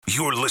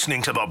You're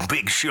listening to The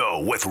Big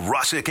Show with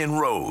Russick and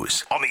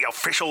Rose on the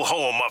official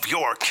home of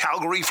your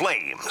Calgary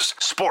Flames,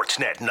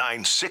 Sportsnet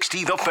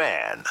 960 The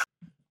Fan.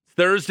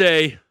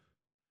 Thursday,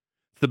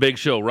 it's The Big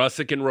Show,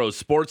 Russick and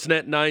Rose,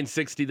 Sportsnet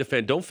 960 The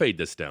Fan. Don't fade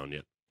this down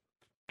yet.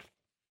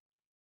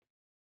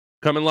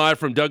 Coming live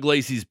from Doug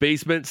Lacey's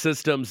Basement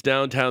Systems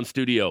downtown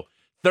studio.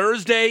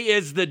 Thursday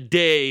is the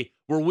day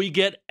where we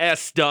get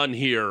S done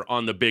here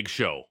on The Big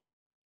Show.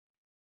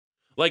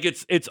 Like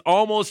it's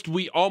almost,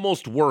 we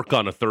almost work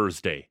on a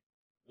Thursday.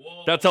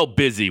 Whoa. That's how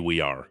busy we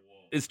are.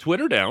 Is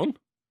Twitter down?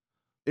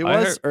 It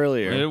was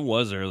earlier. It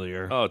was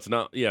earlier. Oh, it's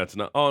not. Yeah, it's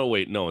not. Oh,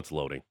 wait, no, it's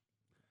loading.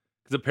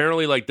 Because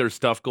apparently, like, there's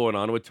stuff going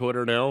on with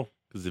Twitter now.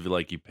 Because if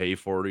you pay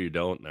for it or you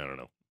don't, I don't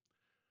know.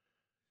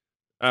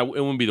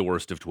 It wouldn't be the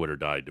worst if Twitter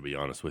died, to be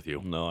honest with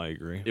you. No, I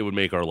agree. It would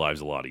make our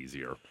lives a lot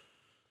easier.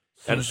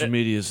 Social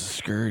media is a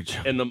scourge.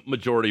 And the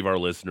majority of our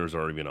listeners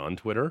aren't even on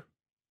Twitter.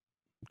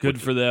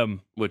 Good for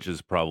them. Which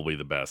is probably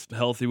the best.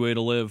 Healthy way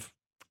to live.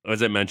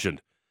 As I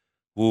mentioned,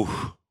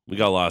 we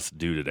got lots to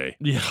do today.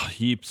 Yeah,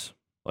 heaps.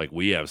 Like,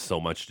 we have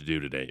so much to do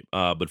today.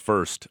 But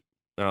first,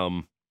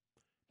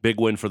 big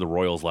win for the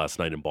Royals last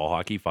night in ball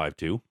hockey,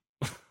 5-2.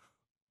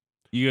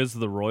 You guys are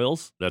the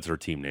Royals? That's our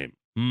team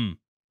name.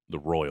 The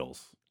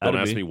Royals. That'd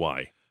Don't ask be. me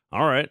why.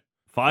 All right.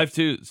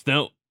 5-2.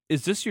 Now,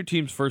 is this your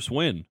team's first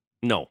win?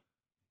 No.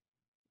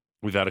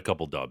 We've had a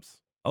couple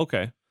dubs.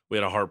 Okay. We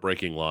had a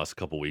heartbreaking loss a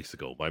couple weeks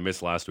ago. I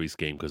missed last week's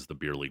game because of the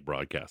beer league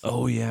broadcast.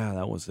 Oh, yeah,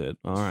 that was it.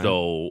 All right.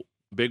 So,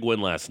 big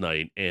win last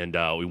night, and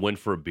we went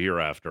for a beer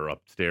after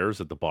upstairs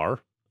at the bar.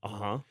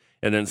 Uh-huh.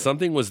 And then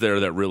something was there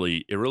that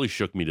really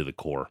shook me to the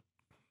core.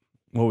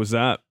 What was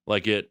that?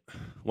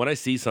 When I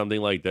see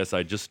something like this,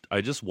 I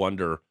just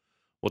wonder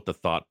what the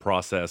thought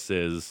process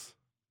is.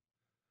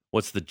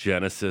 What's the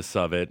genesis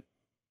of it?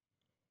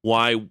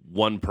 Why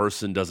one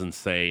person doesn't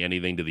say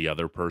anything to the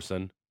other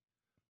person?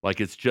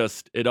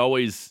 It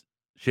always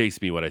shakes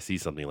me when I see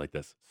something like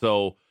this.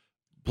 So,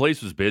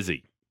 place was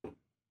busy.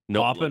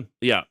 Popping?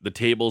 Yeah, the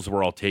tables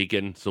were all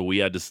taken. So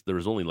there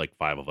was only like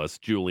 5 of us,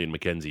 Julie and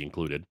Mackenzie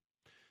included.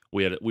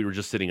 We were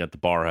just sitting at the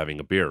bar having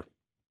a beer.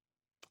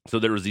 So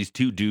there was these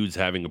 2 dudes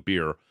having a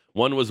beer.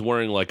 One was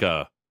wearing like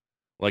a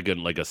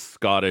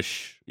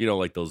Scottish,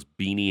 like those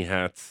beanie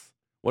hats.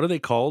 What are they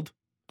called?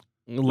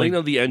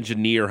 The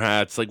engineer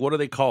hats. What are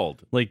they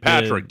called? Like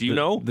Patrick, do you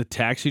know? The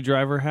taxi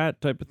driver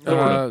hat type of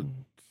thing?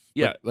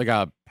 Yeah. Like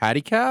a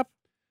patty cap?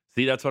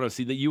 See, that's what I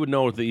see. That you would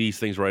know these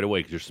things right away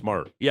because you're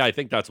smart. Yeah, I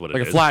think that's what it is.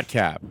 Like a flat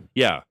cap.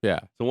 Yeah. Yeah.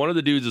 So one of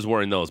the dudes is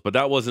wearing those, but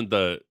that wasn't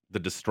the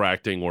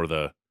distracting or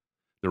the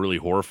really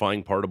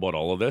horrifying part about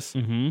all of this.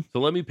 Mm-hmm. So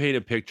let me paint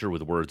a picture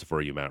with words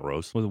for you, Matt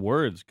Rose. With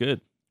words,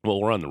 good.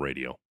 Well, we're on the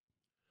radio.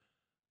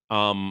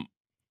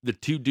 The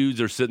 2 dudes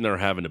are sitting there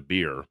having a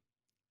beer,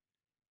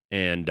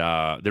 and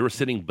they were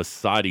sitting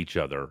beside each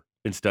other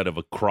instead of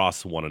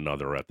across one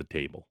another at the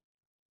table.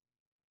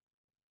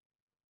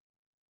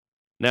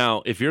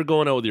 Now, if you're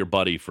going out with your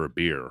buddy for a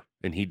beer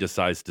and he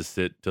decides to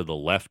sit to the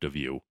left of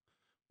you,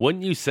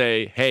 wouldn't you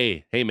say,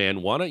 hey,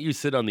 man, why don't you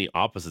sit on the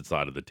opposite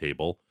side of the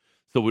table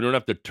so we don't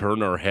have to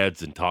turn our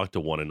heads and talk to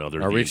one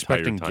another? Are we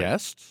expecting time?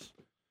 guests?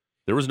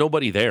 There was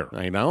nobody there.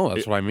 I know.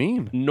 That's what I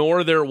mean.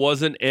 Nor there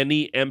wasn't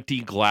any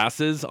empty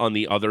glasses on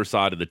the other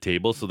side of the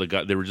table, so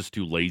they were just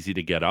too lazy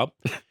to get up.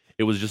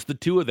 It was just the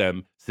 2 of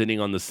them sitting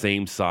on the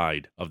same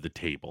side of the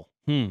table,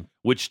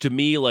 which to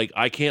me,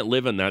 I can't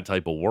live in that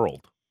type of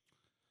world.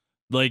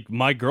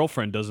 My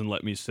girlfriend doesn't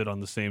let me sit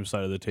on the same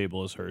side of the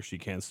table as her. She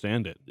can't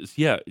stand it.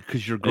 Yeah,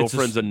 because your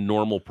girlfriend's a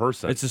normal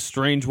person. It's a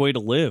strange way to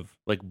live.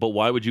 But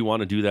why would you want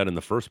to do that in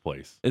the first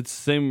place? It's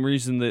the same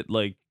reason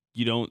that,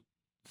 you don't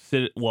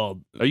sit.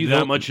 Well, are you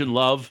that much in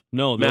love?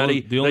 No,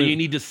 Maddie. The only you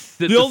need to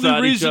sit. The only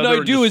reason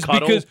I do is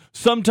cuddle? because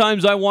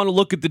sometimes I want to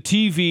look at the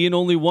TV, and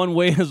only one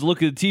way is to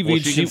look at the TV. Well,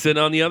 and she can sit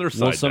on the other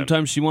side. Well,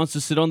 sometimes she wants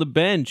to sit on the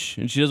bench,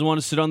 and she doesn't want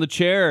to sit on the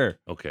chair.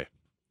 Okay.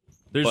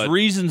 There's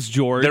reasons,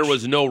 George. There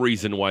was no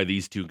reason why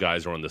these 2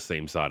 guys are on the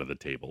same side of the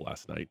table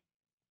last night.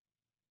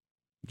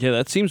 Yeah,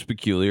 that seems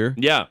peculiar.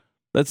 Yeah.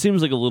 That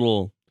seems like a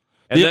little...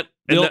 And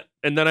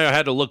then I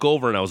had to look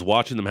over, and I was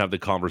watching them have the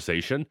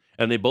conversation,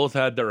 and they both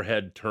had their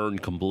head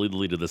turned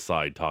completely to the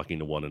side talking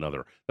to one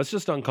another. That's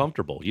just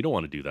uncomfortable. You don't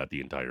want to do that the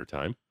entire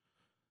time.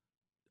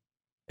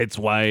 It's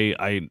why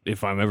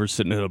if I'm ever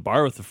sitting at a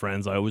bar with the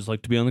friends, I always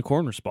like to be on the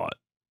corner spot.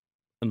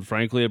 And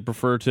frankly, I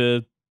prefer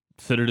to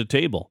sit at a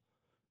table.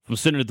 If I'm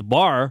sitting at the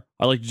bar,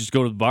 I like to just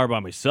go to the bar by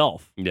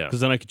myself. Yeah. Because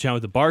then I can chat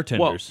with the bartenders.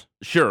 Well,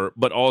 sure,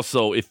 but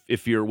also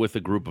if you're with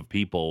a group of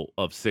people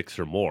of 6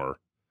 or more,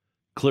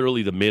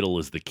 clearly the middle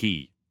is the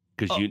key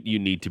because you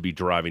need to be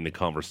driving the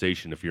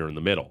conversation if you're in the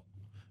middle.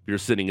 If you're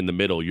sitting in the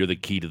middle, you're the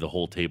key to the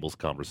whole table's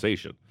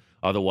conversation.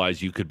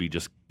 Otherwise, you could be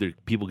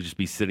people could just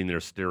be sitting there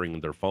staring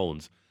at their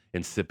phones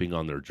and sipping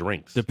on their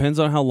drinks. Depends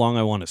on how long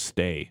I want to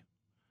stay.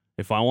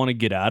 If I want to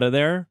get out of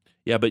there,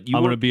 yeah, but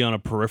I'm going to be on a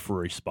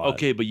periphery spot.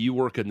 Okay, but you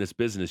work in this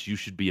business. You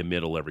should be a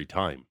middle every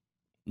time.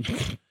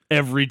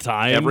 Every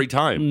time? Every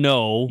time.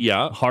 No.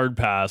 Yeah. Hard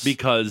pass.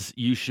 Because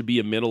you should be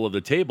a middle of the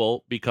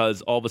table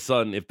because all of a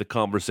sudden, if the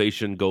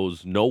conversation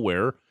goes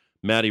nowhere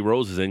Maddie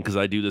Rose is in because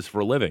I do this for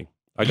a living.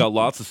 I got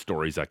lots of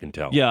stories I can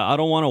tell. Yeah, I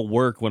don't want to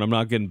work when I'm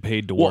not getting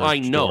paid to Well, work. I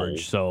know.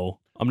 George, so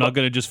I'm not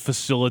going to just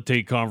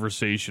facilitate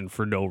conversation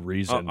for no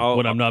reason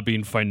when I'm not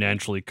being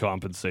financially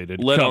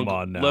compensated. Come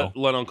on now.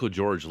 Let Uncle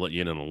George let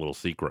you in on a little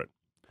secret.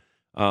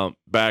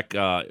 Back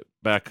a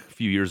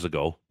few years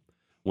ago,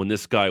 when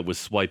this guy was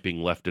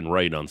swiping left and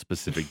right on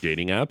specific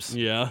dating apps,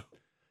 Yeah.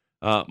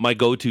 my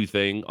go-to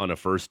thing on a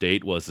first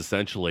date was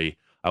essentially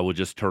I would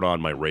just turn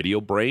on my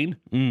radio brain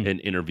and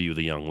interview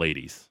the young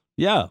ladies.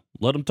 Yeah.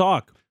 Let them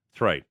talk.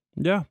 That's right.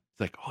 Yeah.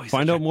 It's like, oh,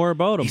 Find out more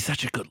about them. He's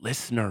such a good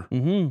listener.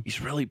 Mm-hmm. He's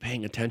really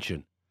paying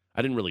attention.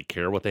 I didn't really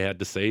care what they had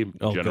to say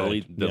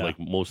generally, like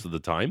most of the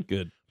time.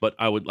 Good. But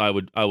I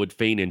would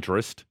feign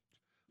interest.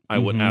 I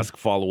would ask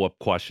follow-up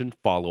question,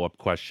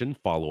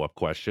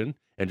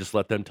 and just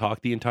let them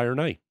talk the entire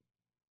night.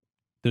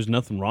 There's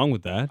nothing wrong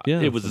with that. Yeah.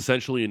 It was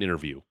essentially an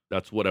interview.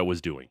 That's what I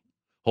was doing,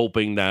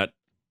 hoping that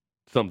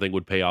something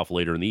would pay off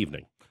later in the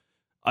evening.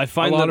 I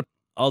find that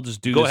I'll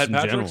just do Go this ahead, in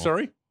Patrick. general.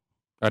 Sorry,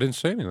 I didn't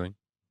say anything.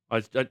 I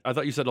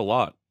thought you said a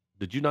lot.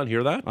 Did you not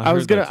hear that? I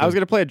was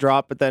gonna play a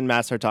drop, but then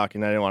Matt started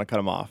talking. And I didn't want to cut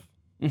him off.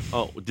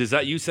 Oh, is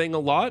that you saying a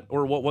lot,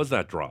 or what was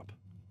that drop?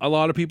 A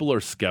lot of people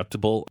are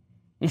skeptical.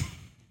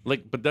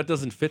 But that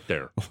doesn't fit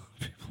there.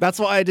 That's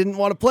why I didn't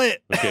want to play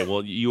it. Okay,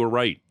 well, you were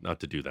right not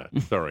to do that.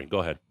 Sorry, go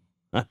ahead.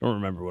 I don't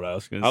remember what I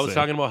was going to say. I was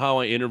talking about how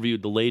I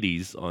interviewed the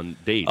ladies on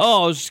dates.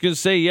 Oh, I was just going to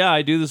say, yeah,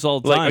 I do this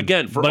all the time.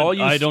 Again,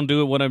 I don't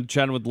do it when I'm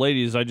chatting with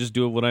ladies. I just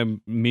do it when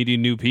I'm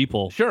meeting new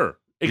people. Sure,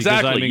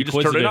 exactly. You just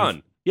turn it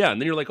on. Yeah,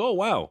 and then you're like, oh,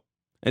 wow.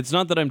 It's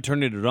not that I'm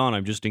turning it on.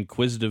 I'm just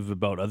inquisitive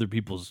about other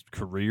people's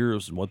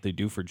careers and what they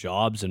do for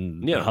jobs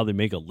and how they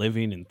make a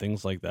living and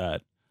things like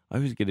that. I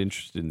always get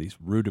interested in these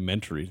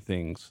rudimentary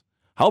things.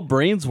 How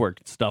brains work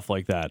and stuff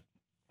like that.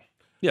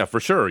 Yeah, for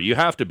sure. You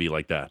have to be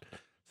like that.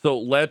 So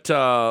let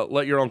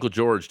your Uncle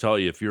George tell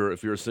you if you're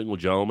a single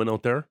gentleman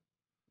out there,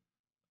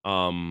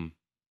 and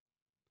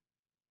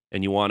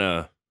you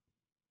wanna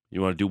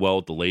do well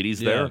with the ladies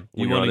there.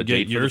 You want to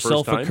get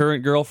yourself a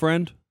current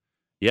girlfriend?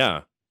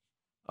 Yeah.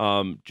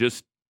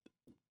 Just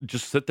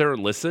sit there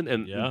and listen.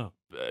 And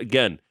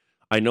again,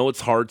 I know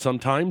it's hard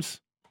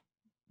sometimes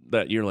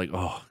that you're like,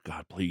 oh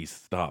God, please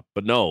stop.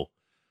 But no,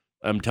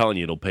 I'm telling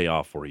you, it'll pay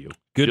off for you.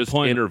 Good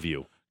point.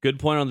 Interview. Good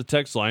point on the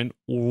text line.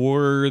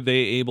 Were they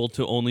able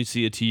to only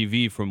see a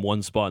TV from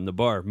one spot in the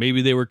bar?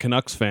 Maybe they were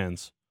Canucks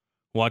fans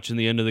watching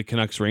the end of the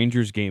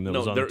Canucks-Rangers game that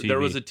was on the TV. There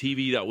was a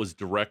TV that was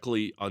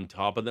directly on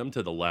top of them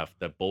to the left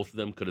that both of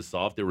them could have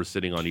saw if they were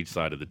sitting on each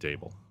side of the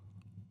table.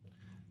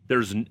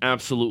 There's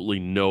absolutely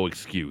no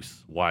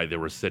excuse why they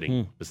were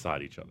sitting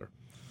beside each other.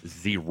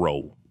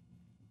 Zero.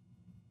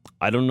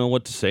 I don't know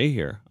what to say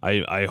here.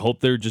 I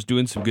hope they're just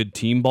doing some good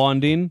team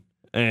bonding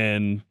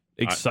and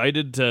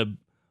excited to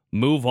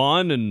move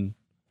on, and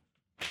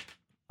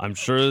I'm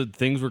sure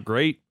things were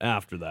great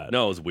after that.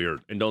 No, it was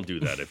weird. And don't do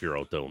that if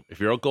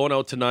you're going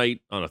out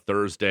tonight on a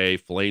Thursday,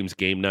 Flames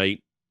game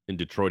night in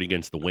Detroit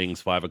against the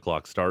Wings,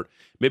 5:00 start.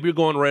 Maybe you're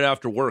going right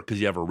after work because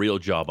you have a real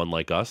job,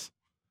 unlike us.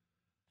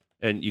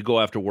 And you go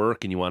after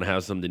work and you want to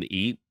have something to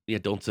eat. Yeah,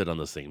 don't sit on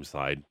the same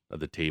side of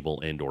the table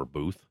and or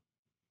booth.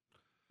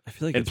 I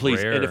feel like it's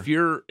rare.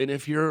 And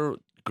if your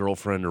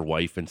girlfriend or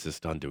wife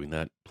insists on doing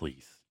that,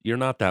 please. You're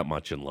not that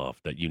much in love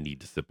that you need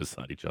to sit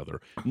beside each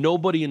other.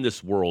 Nobody in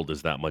this world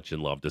is that much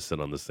in love to sit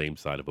on the same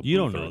side of a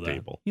booth or a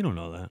table. You don't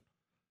know that.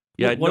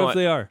 Yeah, what if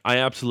they are? I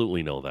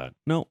absolutely know that.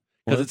 No,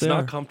 because it's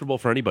not comfortable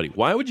for anybody.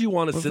 Why would you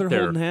want to sit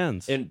there holding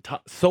hands? And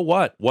so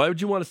what? Why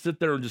would you want to sit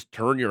there and just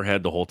turn your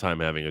head the whole time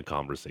having a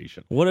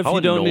conversation? What if How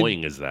you don't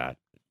annoying is that?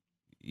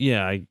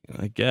 Yeah, I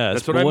guess.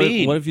 That's what I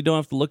mean. What if you don't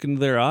have to look into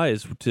their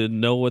eyes to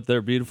know what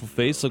their beautiful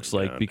face looks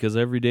like? Because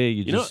every day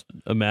you just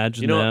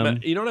imagine them.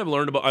 You know what I've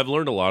learned about? I've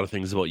learned a lot of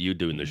things about you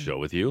doing this show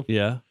with you.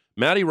 Yeah.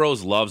 Maddie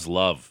Rose loves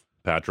love,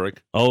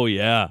 Patrick. Oh,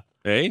 yeah.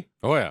 Hey?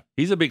 Oh, yeah.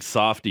 He's a big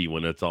softie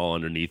when it's all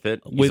underneath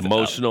it. He's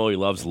emotional. He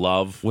loves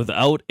love.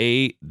 Without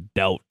a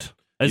doubt.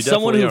 As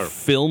someone who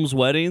films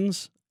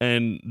weddings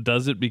and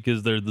does it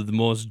because they're the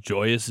most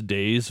joyous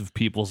days of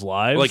people's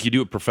lives. Like you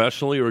do it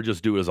professionally or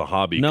just do it as a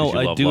hobby? No,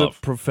 I do love?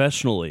 It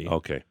professionally.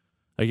 Okay.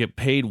 I get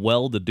paid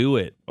well to do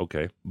it.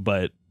 Okay.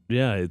 But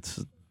yeah,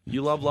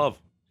 You love love.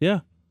 Yeah.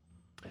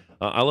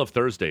 I love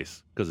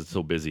Thursdays because it's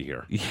so busy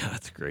here. Yeah,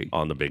 that's great.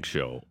 On the big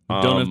show.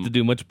 Don't have to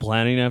do much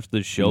planning after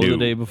the show the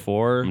day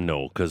before.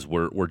 No, because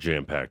we're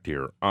jam-packed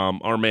here.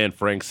 Our man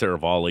Frank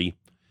Saravalli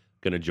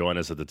going to join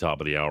us at the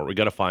top of the hour. We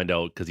got to find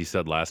out because he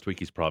said last week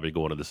he's probably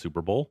going to the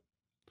Super Bowl.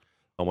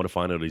 I want to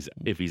find out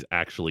if he's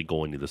actually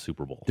going to the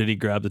Super Bowl. Did he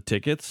grab the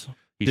tickets?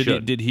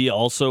 Should. Did he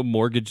also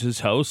mortgage his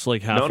house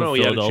like half of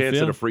Philadelphia? No, he had a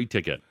chance at a free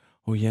ticket.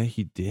 Oh, yeah,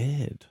 he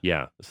did.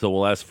 Yeah, so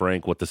we'll ask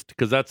Frank what this,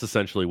 because that's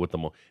essentially what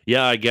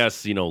I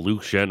guess,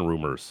 Luke Shen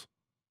rumors.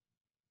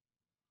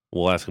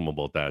 We'll ask him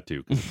about that,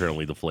 too, because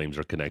apparently the Flames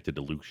are connected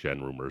to Luke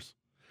Shen rumors.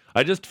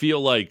 I just feel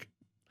like,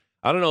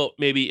 I don't know,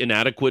 maybe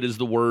inadequate is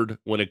the word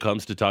when it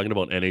comes to talking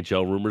about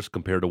NHL rumors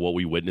compared to what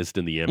we witnessed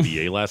in the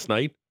NBA last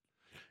night.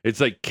 It's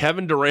like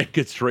Kevin Durant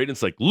gets traded, and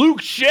it's like,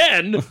 Luke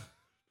Shen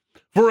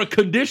for a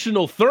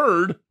conditional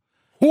third?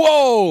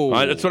 Whoa!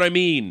 That's what I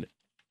mean.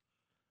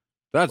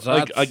 That's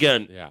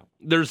again. Yeah,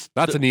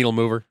 That's a needle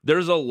mover.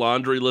 There's a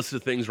laundry list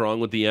of things wrong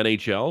with the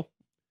NHL,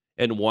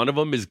 and one of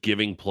them is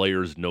giving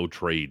players no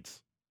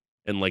trades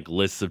and like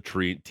lists of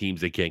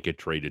teams they can't get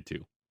traded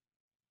to.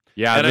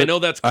 Yeah, and I know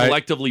that's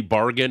collectively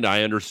bargained.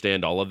 I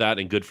understand all of that,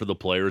 and good for the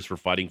players for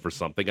fighting for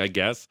something, I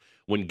guess,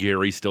 when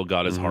Gary still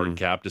got his hard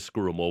cap to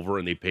screw him over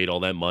and they paid all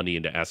that money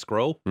into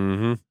escrow.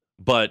 Mm-hmm.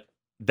 But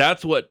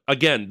that's what,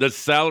 again, the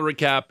salary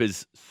cap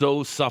is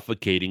so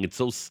suffocating. It's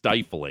so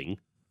stifling.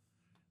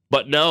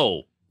 But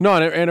no,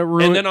 and it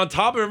ruined. And then on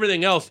top of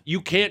everything else, you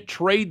can't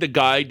trade the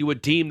guy to a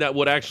team that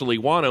would actually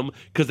want him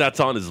because that's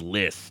on his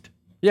list.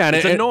 Yeah, and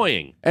it's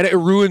annoying. And it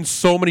ruins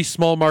so many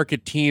small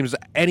market teams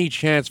any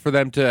chance for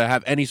them to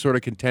have any sort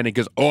of contending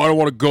because, I don't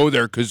want to go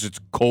there because it's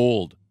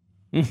cold.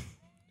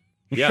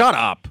 Shut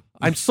up.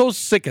 I'm so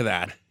sick of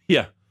that.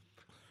 Yeah.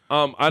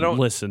 I don't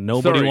listen.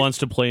 Nobody wants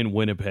to play in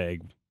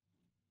Winnipeg.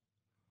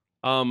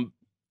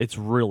 It's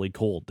really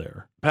cold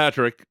there.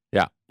 Patrick.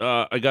 Yeah.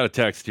 I got a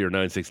text here,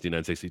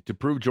 960. To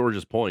prove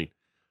George's point,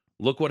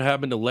 look what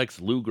happened to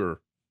Lex Luger,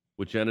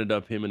 which ended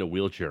up him in a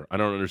wheelchair. I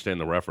don't understand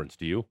the reference.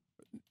 Do you?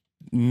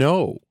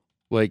 No.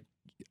 Like,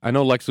 I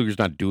know Lex Luger's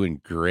not doing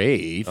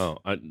great.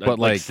 But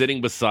like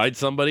sitting beside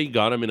somebody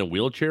got him in a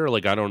wheelchair?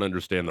 Like, I don't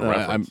understand the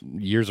reference.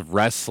 Years of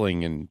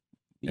wrestling and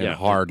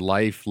hard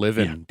life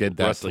living did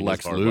that to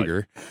Lex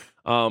Luger.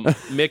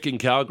 Mick in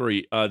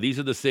Calgary, these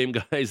are the same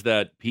guys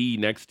that pee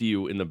next to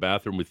you in the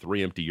bathroom with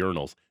 3 empty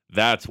urinals.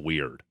 That's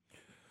weird.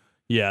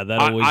 Yeah,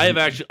 that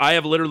I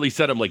have literally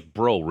said, I'm like,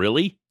 bro,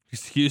 really?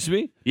 Excuse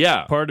me?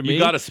 Yeah. Pardon me? You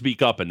got to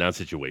speak up in that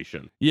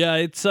situation. Yeah,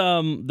 it's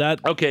that.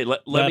 Okay,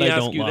 let me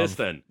ask you this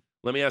then.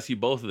 Let me ask you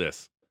both of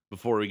this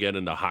before we get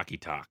into hockey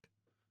talk.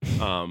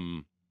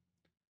 4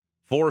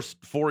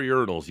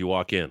 urinals, you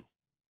walk in,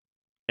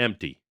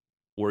 empty.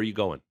 Where are you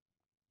going?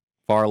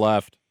 Far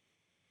left.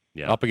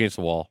 Yeah. Up against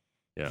the wall.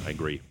 Yeah, I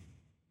agree.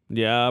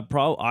 Yeah,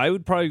 I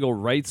would probably go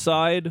right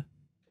side,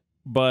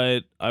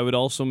 but I would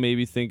also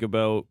maybe think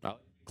about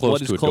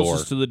what is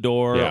closest to the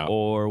door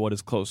or what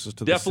is closest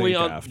to the sink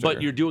after.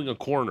 But you're doing a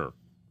corner.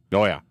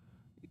 Oh, yeah.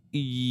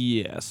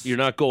 Yes. You're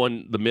not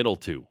going the middle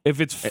 2.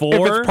 If it's 4.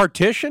 If it's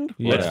partitioned?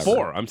 It's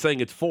 4. I'm saying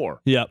it's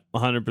 4. Yeah,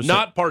 100%.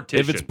 Not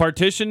partitioned. If it's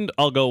partitioned,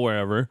 I'll go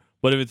wherever.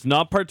 But if it's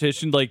not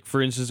partitioned, like,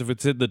 for instance, if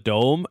it's in the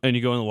dome and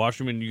you go in the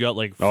washroom and you got,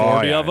 like,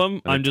 40 of them,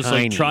 I'm just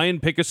like, try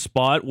and pick a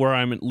spot where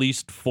I'm at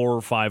least 4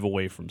 or 5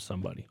 away from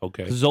somebody.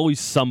 Okay. There's always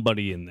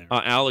somebody in there.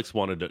 Alex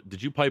wanted to...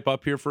 Did you pipe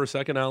up here for a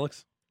second,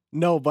 Alex?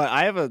 No, but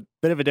I have a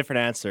bit of a different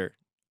answer.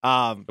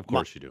 Of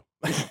course you do.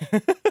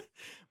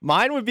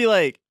 Mine would be,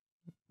 like,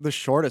 the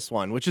shortest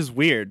one, which is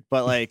weird,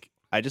 but, like,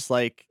 I just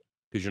like...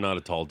 Because you're not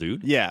a tall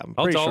dude? Yeah, I'm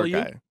How pretty tall short are you?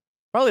 Guy.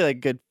 Probably, like,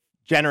 good,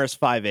 generous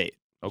 5'8".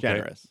 Okay.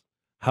 Generous.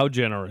 How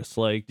generous?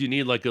 Like, do you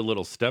need like a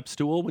little step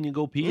stool when you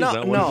go pee? No, Is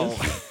that what no.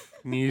 it is?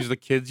 Can you use the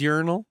kids'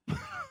 urinal?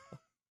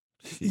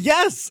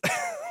 Yes.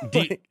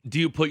 Do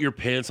you put your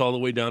pants all the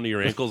way down to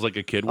your ankles like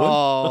a kid would?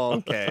 Oh,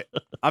 okay.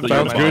 I'm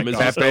Sounds mom good, is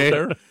just out Pepe.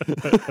 there?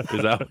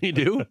 Is that what you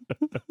do?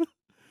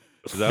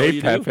 Is that what Hey,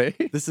 you Pepe.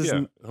 do? This is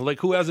Yeah. Like,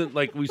 who hasn't,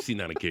 like, we've seen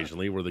that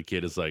occasionally where the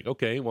kid is like,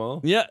 okay, well,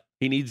 yeah.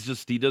 he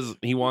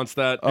wants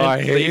that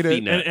I hate safety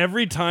it. net. And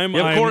every time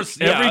Yeah, of course,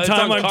 yeah, it's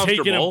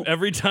uncomfortable.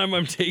 every time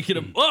I'm taking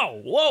a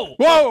whoa,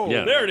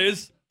 Yeah. there it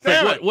is.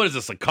 It's like, what is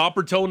this, a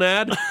copper tone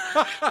ad?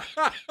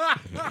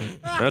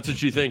 That's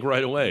what you think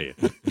right away.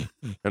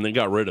 And then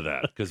got rid of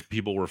that because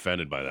people were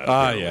offended by that.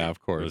 apparently. Yeah,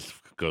 of course.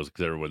 Because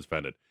everyone's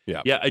offended.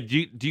 Yeah. Yeah.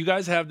 Do you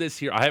guys have this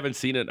here? I haven't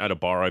seen it at a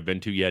bar I've been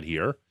to yet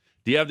here.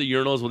 Do you have the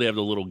urinals where they have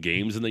the little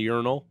games in the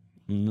urinal?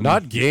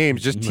 Not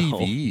games, just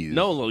TVs.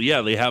 No,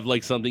 yeah, they have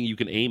like something you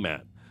can aim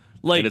at.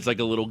 Like, and it's like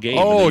a little game. in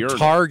Oh, the urinal.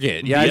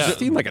 Target. Yeah, Yeah. I've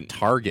seen like a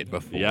Target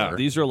before. Yeah.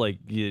 these are like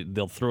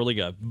they'll throw like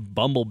a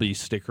bumblebee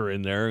sticker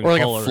in there and Or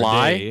like a call it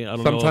fly. day. I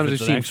don't Sometimes know if I've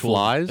it's an seen actual-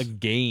 flies. A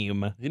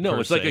game. No, per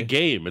it's like a se.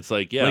 game. It's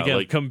like, yeah. like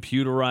a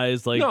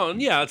computerized like no,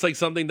 yeah, it's like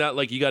something that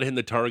like you got to hit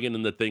the target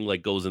and the thing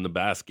like goes in the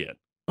basket.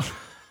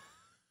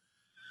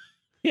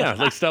 Yeah,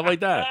 like stuff like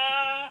that.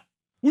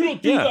 We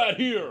don't do that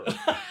here.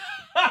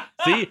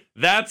 See,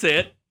 that's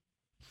it.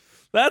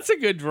 That's a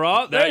good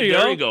draw. There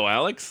you go.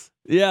 Alex.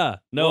 Yeah.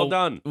 No, Well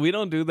done. we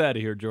don't do that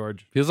here,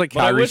 George. Feels like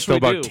But I Calgary's wish still we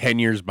about do. 10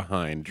 years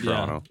behind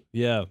Toronto.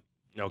 Yeah.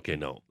 Okay,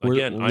 no. We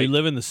Again,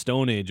 live in the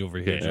Stone Age over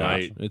here. Okay,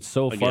 Josh. It's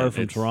so again, far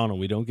from it's- Toronto.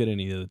 We don't get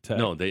any of the tech.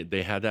 no,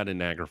 they had that in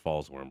Niagara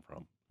Falls where I'm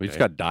from. We just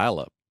Okay. got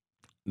dial-up.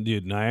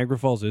 Dude, Niagara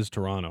Falls is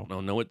Toronto.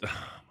 No, it.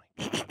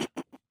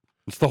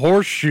 It's the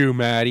horseshoe,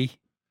 Maddie.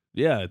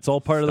 Yeah, it's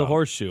all part of the Stop.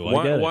 horseshoe.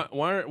 I get it.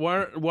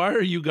 Why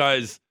are you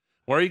guys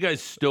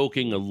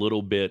stoking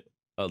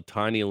a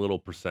tiny little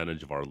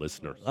percentage of our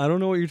listeners? I don't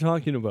know what you're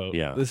talking about.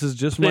 Yeah. This is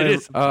just my.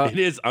 It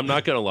is. I'm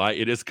not gonna lie.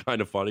 It is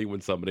kind of funny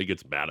when somebody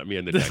gets mad at me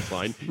in the text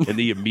line and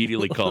they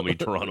immediately call me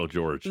Toronto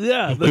George.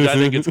 Yeah, Like, I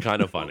think it's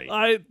kind of funny.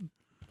 I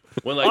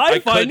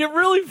When, find it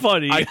really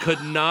funny. I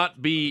could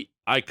not be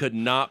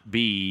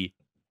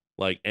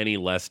like any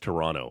less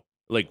Toronto.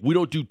 Like, we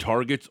don't do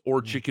targets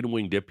or chicken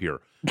wing dip here.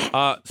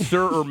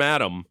 Sir or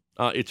madam,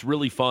 it's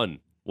really fun.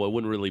 Well, it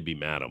wouldn't really be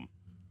madam.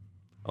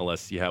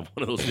 unless you have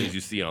one of those things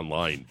you see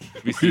online.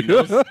 Have you seen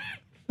those?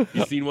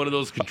 You seen one of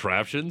those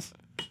contraptions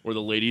where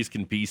the ladies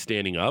can pee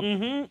standing up?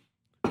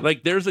 Mm-hmm.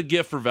 Like, there's a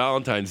gift for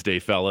Valentine's Day,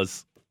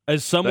 fellas.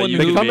 As someone you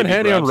who They come in maybe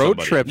handy grab on road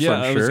somebody. trips, yeah,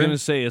 I'm I sure. was going to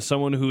say, as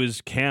someone who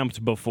has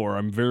camped before,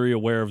 I'm very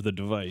aware of the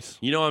device.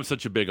 You know I'm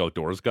such a big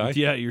outdoors guy.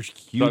 Yeah, you're So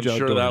huge. I'm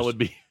sure that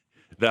outdoors.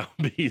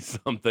 would be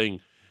something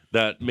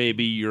that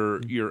maybe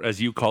your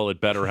as you call it,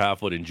 better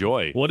half would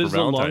enjoy. What for is the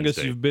Valentine's longest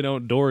Day. you've been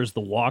outdoors?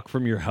 The walk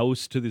from your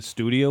house to the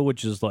studio,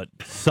 which is like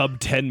sub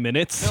 10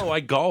 minutes. No,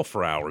 I golf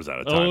for hours at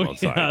a time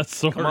outside. yeah,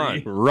 sorry. Come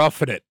on.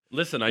 Roughing it.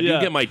 Listen, I Yeah.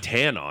 do get my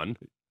tan on.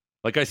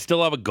 Like, I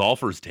still have a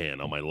golfer's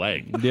tan on my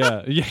leg.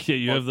 Yeah.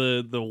 You have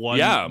the one.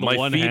 Yeah, the my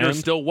one feet are hand.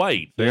 still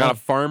white. They got a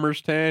farmer's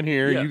tan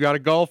here. Yeah. You got a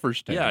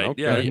golfer's tan. Yeah,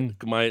 Okay.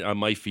 yeah.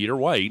 My feet are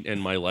white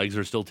and my legs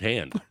are still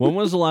tan. When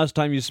was the last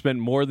time you spent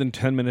more than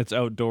 10 minutes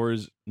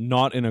outdoors,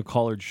 not in a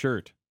collared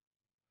shirt?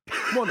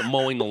 Come on,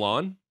 mowing the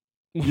lawn.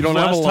 You don't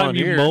have a last lawn time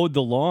you here. mowed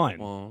the lawn.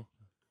 Well,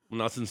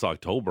 not since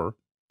October,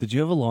 Did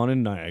you have a lawn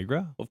in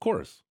Niagara? of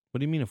course. What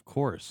do you mean, of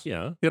course?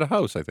 Yeah, You had a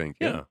house, I think.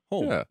 yeah,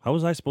 home. Yeah. How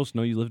was I supposed to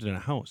know you lived in a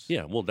house?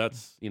 Yeah, well,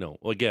 that's,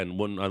 again,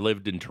 when I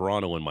lived in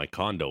Toronto in my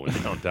condo in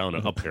downtown,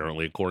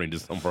 apparently, according to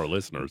some of our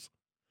listeners.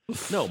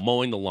 No,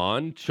 mowing the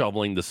lawn,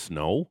 shoveling the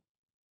snow,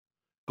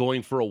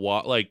 going for a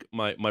walk. Like,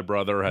 my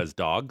brother has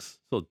dogs,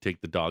 so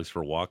take the dogs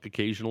for a walk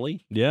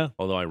occasionally, Yeah.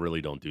 although I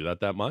really don't do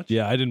that much.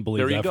 Yeah, I didn't believe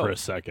There you that for go. a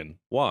second.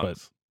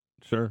 Walks.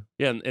 Sure.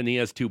 Yeah, and he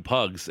has 2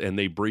 pugs, and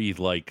they breathe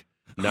like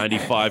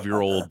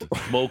 95-year-old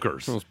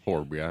smokers. Those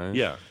poor guys.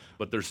 Yeah,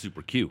 but they're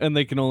super cute. And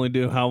they can only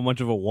do how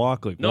much of a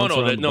walk? Like once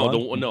around the block?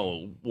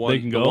 One, They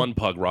can the go? one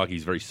pug,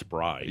 Rocky's very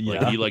spry.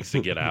 Like, Yeah. he likes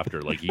to get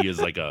after. Like, he is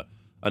like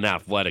an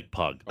athletic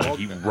pug. Like,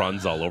 he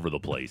runs all over the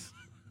place,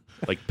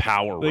 like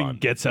power Like, run.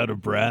 gets out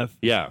of breath.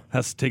 Yeah,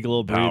 Has to take a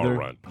little power breather.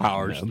 run.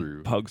 Powers Yeah,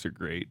 through. Pugs are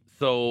great.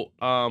 So,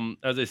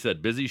 as I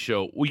said, busy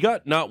show. We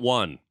got not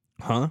one,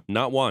 Huh?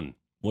 not one,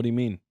 What do you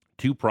mean?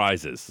 2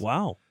 prizes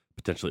Wow.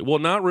 potentially. Well,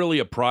 not really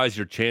a prize.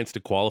 Your chance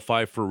to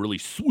qualify for a really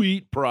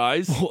sweet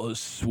prize. Oh,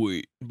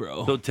 sweet,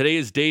 bro. So today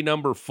is day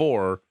number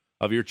 4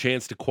 of your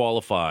chance to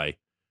qualify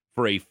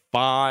for a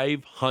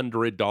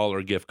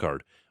 $500 gift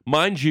card.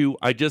 Mind you,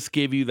 I just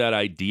gave you that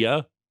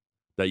idea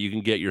that you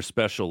can get your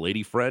special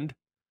lady friend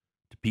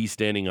to pee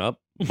standing up,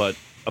 but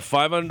a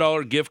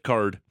 $500 gift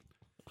card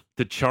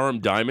to Charm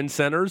Diamond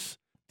Centers.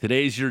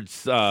 Today's your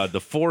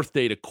the 4th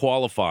day to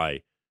qualify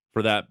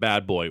for that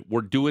bad boy.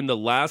 We're doing the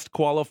last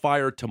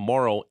qualifier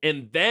tomorrow,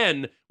 and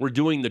then we're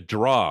doing the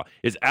draw.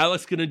 Is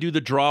Alex going to do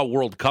the draw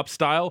World Cup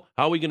style?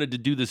 How are we going to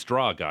do this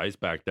draw, guys,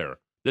 back there?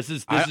 This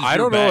is I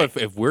your don't know bag.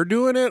 if we're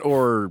doing it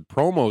or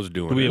Promo's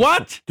doing Do we it. have-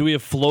 What? Do we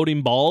have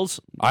floating balls?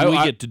 Do I- we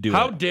I- get to do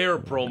How it? dare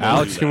promo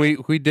Alex, do can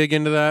that? we dig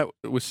into that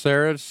with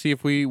Sarah to see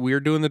if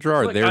we're doing the draw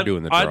or Like, they're I'd-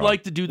 doing the draw? I'd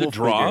like to do the We'll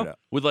figure it draw out.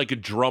 with like a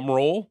drum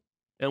roll,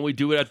 and we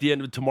do it at the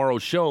end of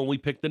tomorrow's show, and we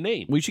pick the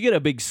name. We should get a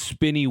big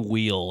spinny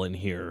wheel in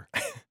here,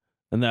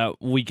 and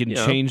that we can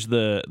Yeah. change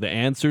the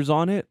answers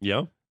on it,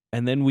 Yeah,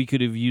 and then we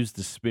could have used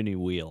the spinny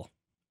wheel.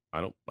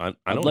 I don't I'd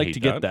like like to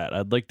get that.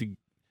 I'd like to.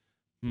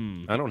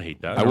 I don't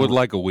hate that. I would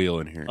like a wheel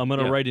in here. I'm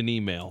gonna Yeah. write an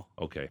email.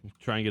 Okay.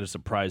 Try and get a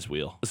surprise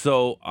wheel.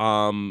 So,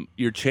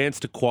 your chance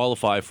to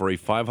qualify for a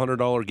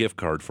 $500 gift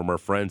card from our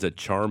friends at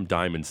Charm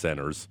Diamond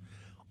Centers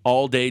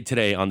all day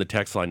today on the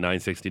text line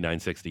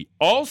 960-960.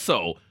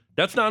 Also,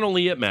 that's not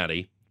only it,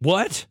 Maddie.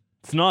 What?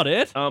 It's not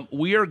it.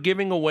 We are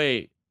giving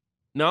away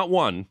not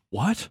 1,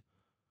 What?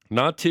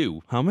 not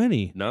 2, How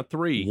many? not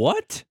 3,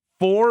 What?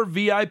 4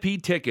 VIP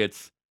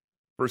tickets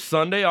for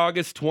Sunday,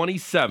 August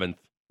 27th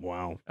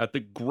Wow. at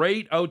the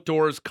Great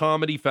Outdoors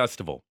Comedy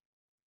Festival,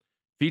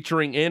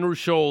 featuring Andrew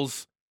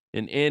Scholes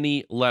and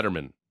Annie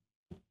Letterman.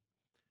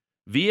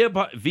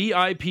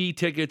 VIP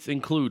tickets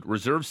include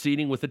reserved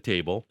seating with a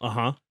table,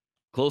 Uh-huh.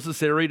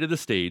 closest area to the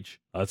stage,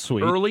 That's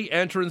sweet. early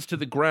entrance to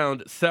the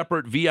ground,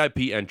 separate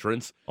VIP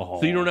entrance,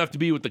 Oh. so you don't have to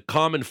be with the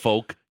common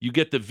folk. You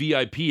get the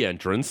VIP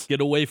entrance. Get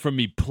away from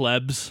me,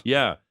 plebs.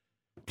 Yeah.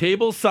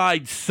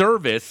 Tableside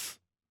service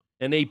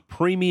and a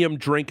premium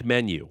drink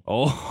menu.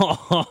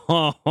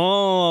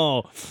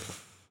 Oh,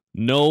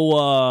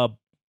 no,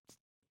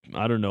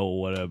 I don't know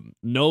what,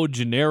 no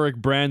generic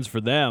brands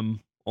for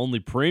them, only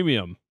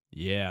premium.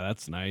 Yeah,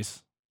 that's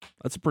nice.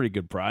 That's a pretty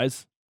good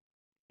prize.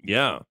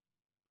 Yeah.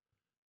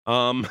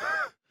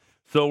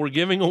 So we're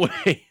giving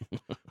away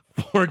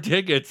 4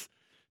 tickets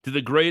to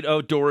the Great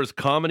Outdoors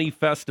Comedy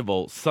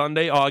Festival,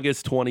 Sunday,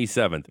 August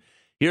 27th.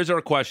 Here's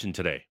our question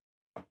today.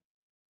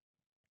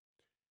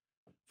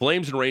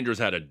 Flames and Rangers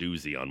had a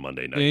doozy on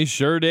Monday night. They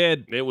sure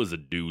did. It was a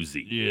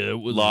doozy. Yeah, it A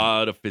was.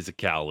 lot of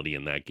physicality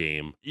in that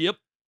game. Yep.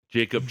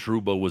 Jacob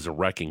Trouba was a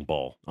wrecking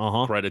ball.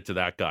 Uh-huh. Credit to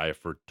that guy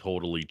for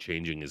totally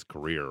changing his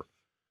career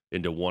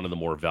into one of the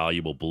more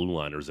valuable blue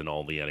liners in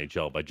all the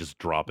NHL by just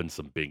dropping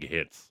some big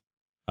hits.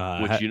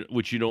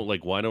 Which you don't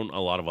like. Why don't a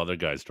lot of other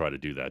guys try to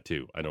do that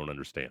too? I don't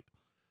understand.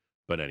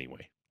 But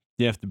anyway,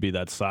 you have to be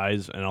that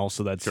size and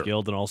also that Sure.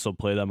 skilled and also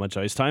play that much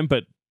ice time.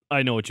 But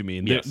I know what you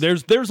mean. Yes.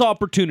 There's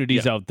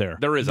opportunities Yeah, out there.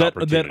 there is that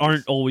opportunities.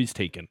 aren't always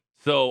taken.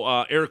 so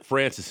Eric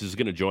Francis is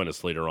going to join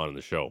us later on in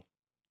the show.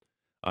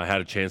 I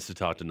had a chance to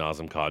talk to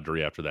Nazem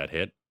Kadri after that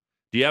hit.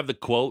 Do you have the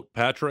quote,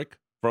 Patrick,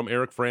 from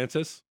Eric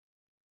Francis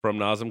from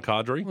Nazem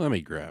Kadri? Let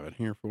me grab it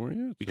here for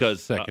you. It's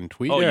Because the second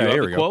tweet. Oh, yeah, you have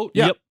here the we go. quote?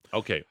 Yeah. Yep.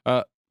 Okay.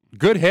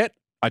 Good hit.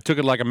 I took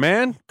it like a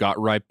man, got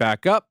right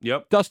back up,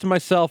 Yep. dusted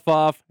myself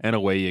off, and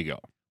away you go.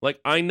 Like,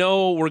 I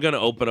know we're going to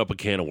open up a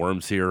can of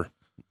worms here,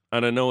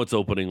 and I know it's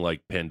opening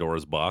like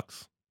Pandora's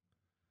box,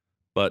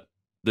 but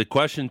the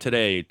question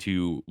today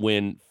to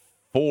win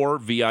 4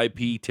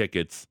 VIP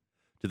tickets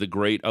to the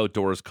Great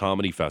Outdoors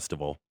Comedy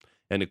Festival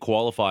and to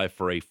qualify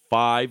for a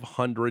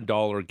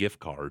 $500 gift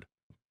card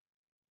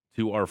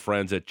to our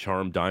friends at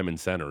Charm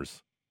Diamond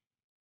Centers.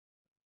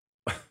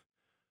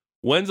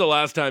 When's the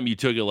last time you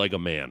took it like a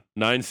man?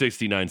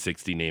 960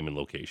 name and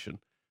location.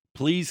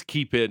 Please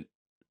keep it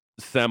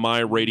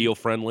semi-radio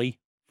friendly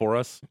for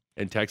us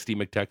and Texty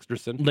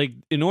McTexterson. Like,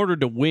 in order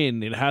to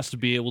win, it has to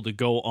be able to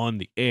go on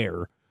the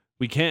air.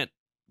 We can't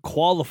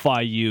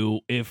qualify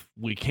you if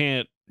we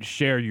can't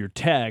share your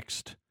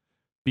text,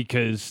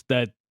 because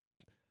that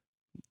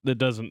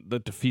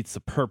defeats the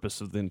purpose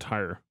of the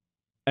entire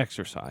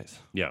exercise.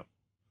 Yeah.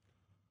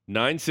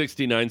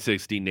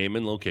 960 name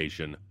and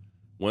location.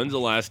 When's the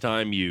last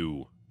time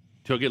you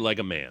took it like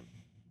a man?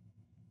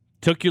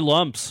 Took your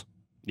lumps.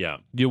 Yeah,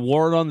 You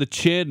wore it on the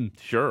chin,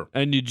 sure.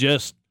 and you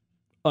just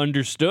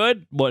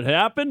understood what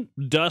happened,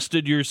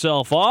 dusted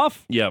yourself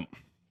off, Yeah.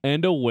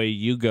 and away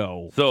you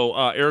go. So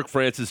Eric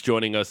Francis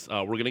joining us.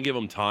 We're going to give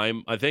him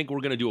time. I think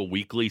we're going to do a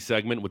weekly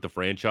segment with the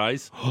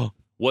franchise.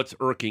 What's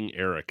irking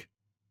Eric?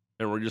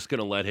 And we're just going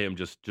to let him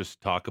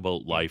just talk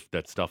about life,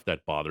 that stuff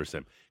that bothers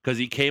him. Because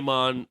he came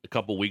on a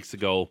couple weeks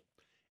ago,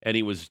 and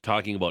he was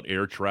talking about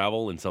air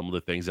travel and some of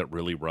the things that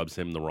really rubs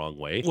him the wrong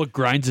way. What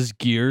grinds his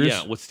gears?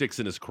 Yeah, what sticks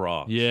in his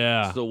craw.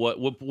 Yeah. So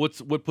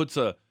what puts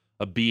a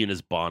bee in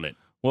his bonnet?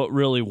 What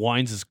really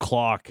winds his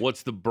clock?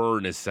 What's the burr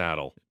in his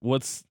saddle?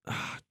 What's...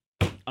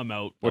 I'm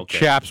out. What Okay.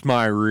 chaps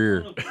my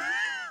rear?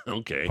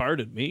 Okay.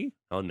 Pardon me?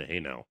 Oh,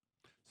 hey now.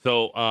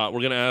 So we're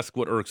going to ask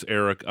what irks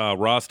Eric.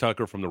 Ross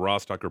Tucker from the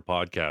Ross Tucker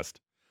podcast.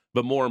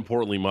 But more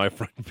importantly,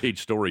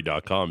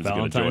 myfrontpagestory.com is going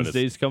to join Valentine's us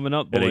Day's coming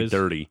up, at boys.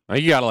 8:30.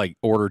 You got to like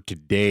order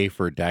today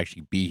for it to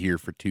actually be here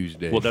for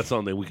Tuesday. Well, that's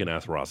something we can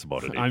ask Ross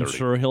about at 8:30. I'm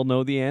sure he'll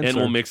know the answer. And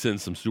we'll mix in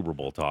some Super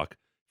Bowl talk.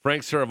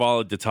 Frank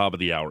Saravalli at the top of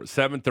the hour.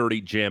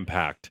 7:30,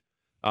 jam-packed.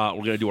 We're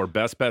going to do our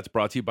best bets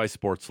brought to you by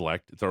Sports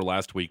Select. It's our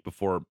last week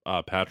before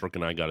Patrick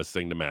and I got to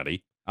sing to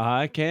Maddie.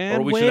 I can't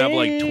Or we should have,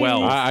 like, wait.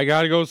 12. I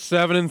got to go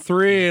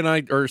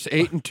 7-3 or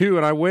 8-2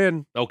 and I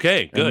win.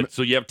 Okay, good.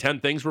 So you have 10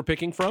 things we're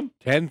picking from?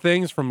 10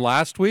 things from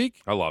last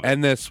week I love it.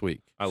 and this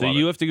week. I So love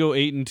you it. have to go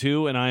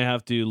 8-2, and I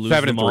have to lose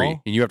 7-3, them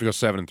all? and you have to go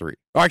 7-3.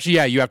 Oh, actually,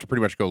 yeah, you have to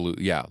pretty much go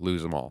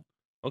lose them all,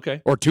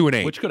 Okay. or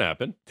 2-8. Which could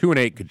happen.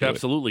 2-8 could do it.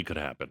 Absolutely could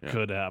happen.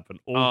 Could happen.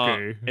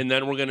 Okay. And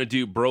then we're going to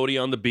do Brody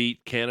on the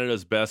Beat,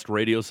 Canada's best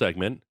radio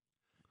segment.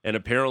 And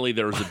apparently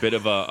there was a bit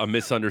of a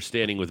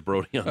misunderstanding with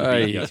Brody on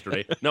the Beat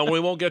yesterday. No, we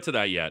won't get to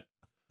that yet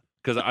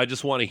because I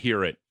just want to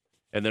hear it.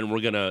 And then we're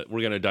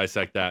gonna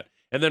dissect that.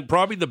 And then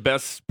probably the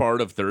best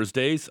part of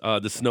Thursdays,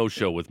 the snow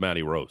show with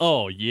Matty Rose.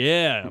 Oh,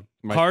 yeah.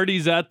 My-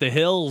 Parties at the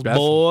hills, Best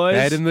boys.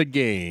 bet in the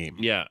game.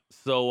 Yeah.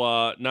 So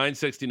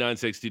 960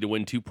 to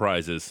win 2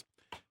 prizes.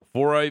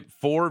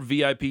 4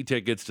 VIP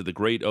tickets to the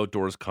Great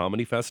Outdoors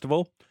Comedy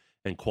Festival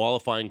and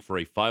qualifying for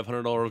a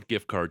 $500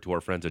 gift card to our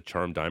friends at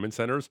Charm Diamond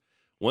Centers.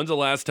 When's the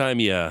last time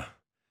you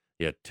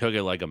took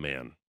it like a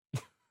man?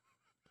 It's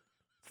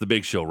the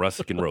Big Show,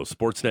 Russick and Rose,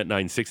 Sportsnet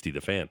 960,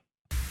 The Fan.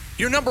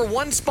 Your number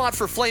one spot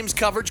for Flames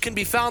coverage can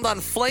be found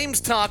on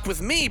Flames Talk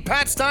with me,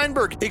 Pat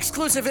Steinberg.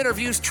 Exclusive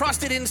interviews,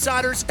 trusted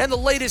insiders, and the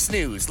latest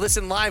news.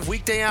 Listen live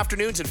weekday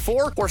afternoons at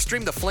 4 or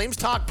stream the Flames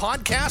Talk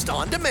podcast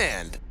on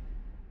demand.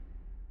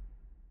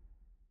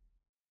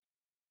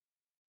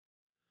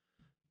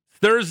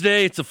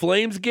 Thursday, it's a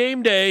Flames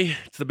game day.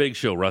 It's the Big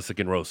Show, Russick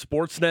and Rose,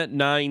 Sportsnet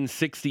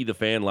 960, The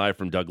Fan, live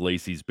from Doug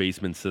Lacey's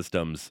Basement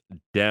Systems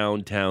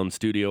downtown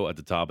studio at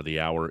the top of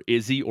the hour.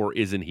 Is he or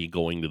isn't he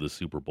going to the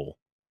Super Bowl?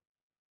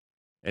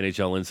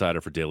 NHL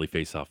insider for Daily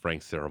Faceoff,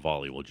 Frank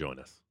Saravalli, will join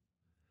us.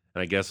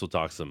 And I guess we'll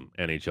talk some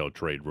NHL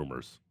trade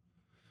rumors,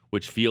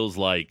 which feels a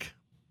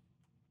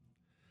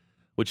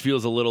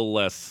little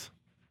less.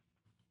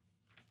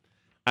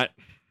 Like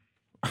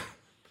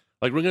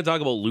we're going to talk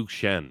about Luke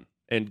Schenn.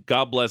 And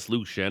God bless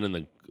Luke Schenn and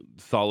the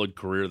solid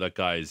career that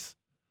guy's,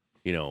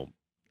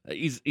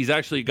 he's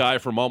actually a guy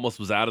from almost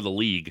was out of the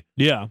league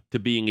Yeah. to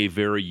being a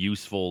very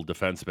useful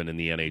defenseman in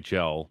the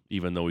NHL,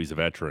 even though he's a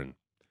veteran.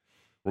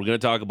 We're going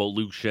to talk about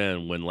Luke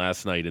Schenn when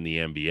last night in the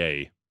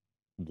NBA,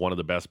 one of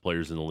the best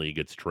players in the league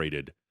gets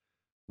traded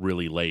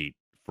really late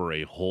for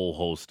a whole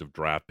host of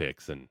draft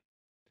picks. And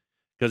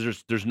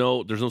because there's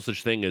no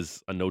such thing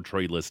as a no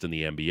trade list in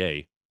the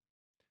NBA.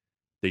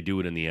 They do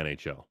it in the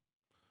NHL.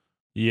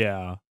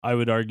 Yeah, I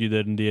would argue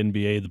that in the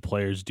NBA, the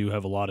players do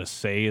have a lot of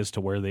say as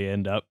to where they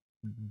end up,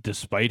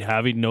 despite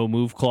having no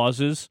move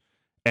clauses.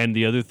 And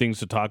the other things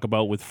to talk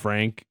about with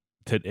Frank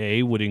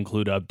today would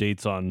include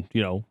updates on,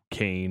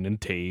 Kane and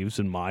Taves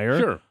and Meyer.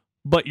 Sure.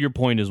 But your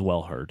point is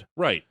well heard.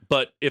 Right.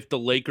 But if the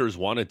Lakers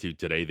wanted to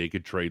today, they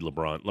could trade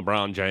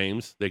LeBron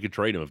James. They could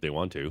trade him if they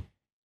want to.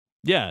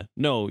 Yeah,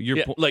 no,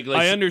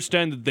 I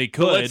understand that they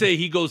could. Let's say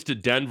he goes to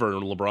Denver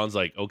and LeBron's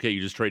like, okay, you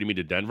just traded me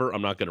to Denver.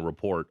 I'm not going to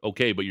report.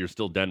 Okay, but you're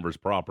still Denver's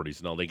property,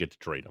 so now they get to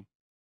trade him.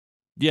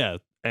 Yeah,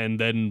 and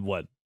then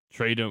what?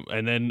 Trade him,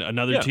 and then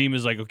another team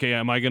is like, okay,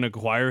 am I going to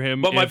acquire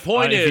him? But my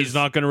point is, if he's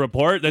not going to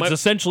report, that's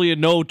essentially a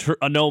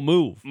no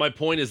move. My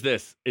point is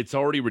this: it's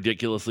already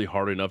ridiculously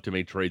hard enough to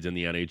make trades in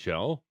the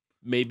NHL.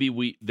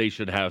 Maybe they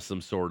should have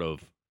some sort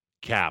of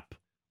cap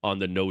on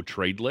the no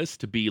trade list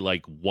to be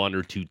like 1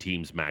 or 2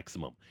 teams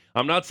maximum.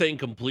 I'm not saying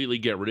completely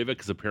get rid of it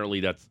because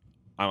apparently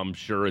I'm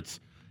sure it's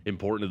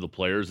important to the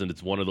players, and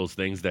it's one of those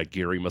things that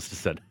Gary must have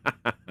said,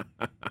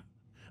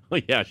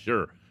 well, yeah,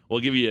 sure. We'll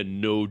give you a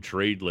no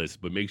trade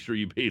list, but make sure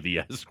you pay the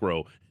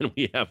escrow, and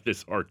we have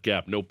this hard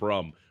cap. No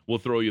problem. We'll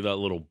throw you that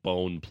little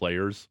bone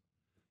players,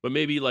 but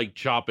maybe like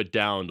chop it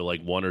down to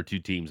like 1 or 2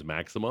 teams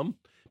maximum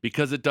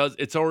because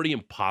it's already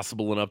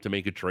impossible enough to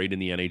make a trade in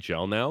the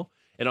NHL now.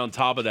 And on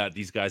top of that,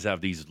 these guys have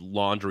these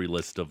laundry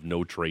lists of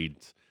no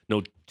trades,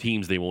 no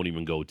teams they won't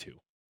even go to,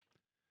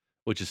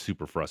 which is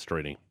super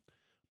frustrating.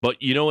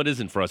 But you know what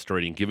isn't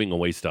frustrating? Giving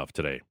away stuff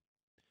today.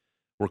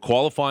 We're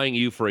qualifying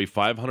you for a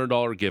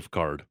 $500 gift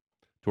card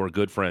to our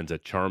good friends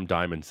at Charm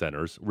Diamond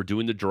Centers. We're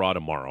doing the draw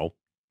tomorrow.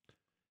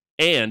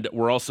 And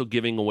we're also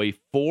giving away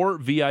 4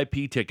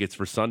 VIP tickets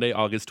for Sunday,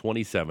 August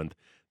 27th,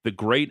 the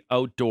Great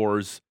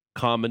Outdoors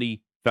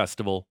Comedy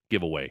Festival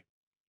giveaway.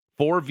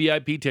 4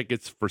 VIP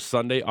tickets for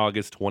Sunday,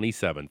 August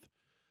 27th.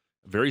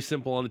 Very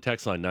simple on the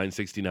text line,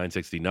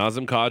 960-960.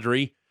 Nazem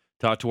Kadri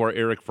talked to our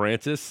Eric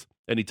Francis,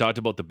 and he talked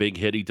about the big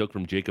hit he took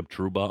from Jacob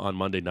Trouba on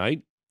Monday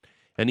night.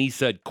 And he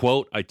said,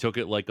 quote, I took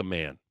it like a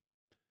man.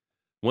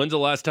 When's the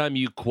last time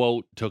you,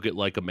 quote, took it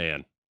like a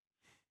man?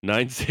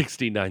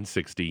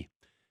 960-960,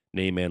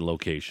 name and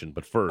location.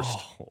 But first,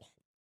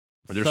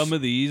 some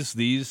of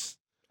these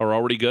are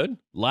already good.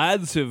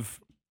 Lads have...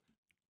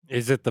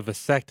 Is it the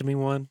vasectomy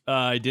one?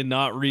 I did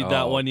not read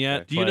that one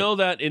yet. Okay. Do you know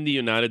that in the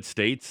United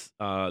States,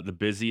 the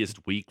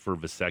busiest week for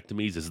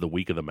vasectomies is the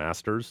week of the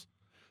Masters?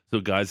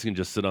 So guys can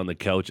just sit on the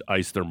couch,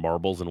 ice their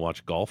marbles, and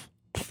watch golf?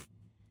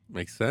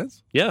 Makes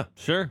sense. Yeah.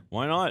 Sure,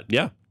 why not?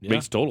 Yeah.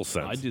 Makes total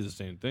sense. I do the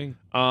same thing.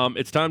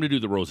 It's time to do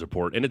the Rose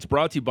Report, and it's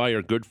brought to you by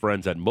our good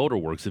friends at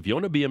Motorworks. If you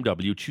own a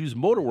BMW, choose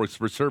Motorworks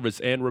for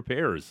service and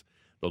repairs.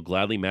 They'll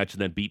gladly match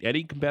and then beat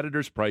any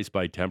competitor's price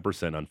by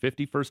 10% on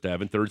 51st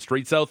Ave and 3rd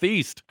Street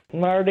Southeast.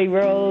 Marty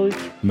Rose.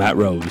 Matt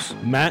Rose.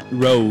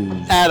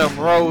 Adam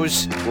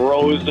Rose.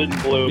 Rose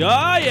and blue.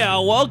 Yeah,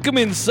 welcome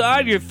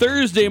inside your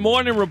Thursday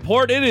morning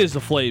report. It is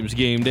the Flames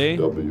game day.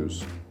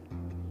 W's.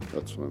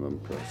 That's when I'm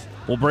impressed.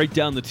 We'll break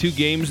down the 2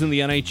 games in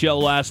the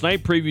NHL last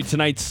night, preview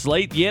tonight's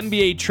slate. The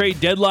NBA trade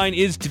deadline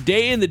is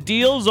today, and the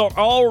deals are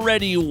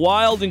already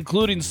wild,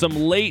 including some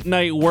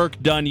late-night work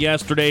done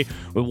yesterday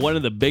with one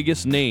of the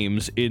biggest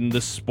names in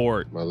the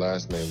sport. My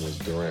last name was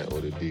Durant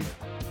with a D.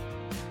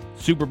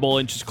 Super Bowl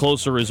inches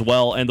closer as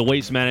well, and the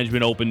Waste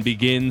Management Open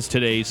begins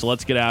today, so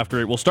let's get after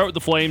it. We'll start with the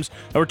Flames.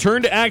 A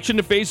return to action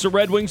to face the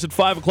Red Wings at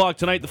 5 o'clock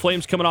tonight. The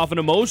Flames coming off an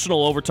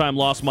emotional overtime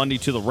loss Monday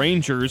to the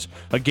Rangers,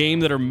 a game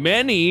that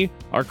many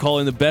are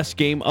calling the best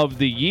game of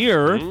the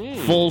year.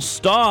 Full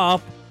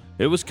stop.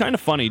 It was kind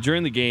of funny.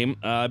 During the game,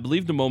 I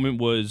believe the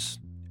moment was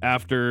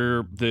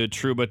after the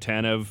Trouba,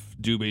 Tanev,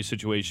 Dubé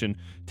situation.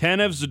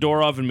 Tanev,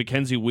 Zadorov, and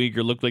Mackenzie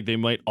Weegar looked like they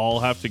might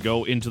all have to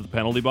go into the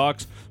penalty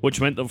box, which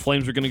meant the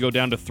Flames were going to go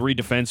down to 3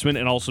 defensemen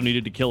and also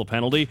needed to kill a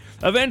penalty.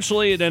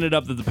 Eventually, it ended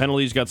up that the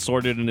penalties got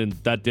sorted and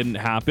that didn't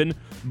happen.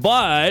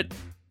 But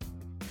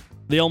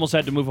they almost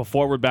had to move a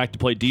forward back to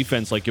play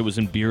defense like it was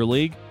in beer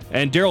league.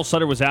 And Daryl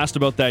Sutter was asked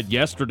about that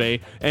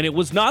yesterday, and it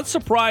was not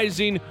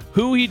surprising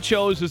who he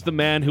chose as the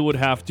man who would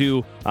have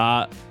to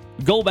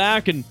go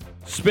back and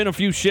spin a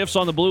few shifts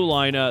on the blue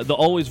line, the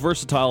always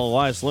versatile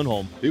Elias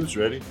Lindholm. He was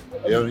ready.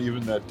 Yeah,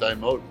 even that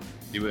timeout,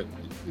 he went.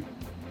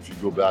 If you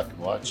go back and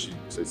watch, he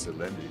said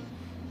Lindy,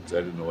 because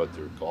I didn't know what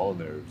they were calling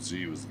there.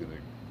 Z was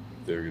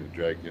they were gonna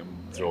drag him,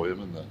 throw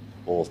him in the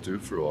hole too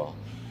for a while.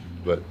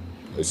 But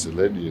I said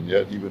Lindy, and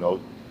yet he went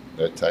out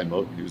that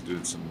timeout. He was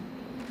doing some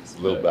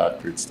little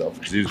backward stuff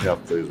because he was gonna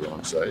have to play his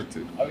wrong side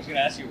too. I was going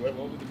to ask you, what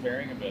would the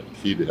pairing have been?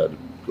 He'd had to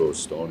go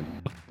Stoney.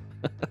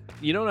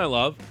 You know what I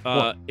love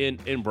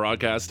in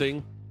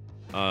broadcasting?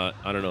 I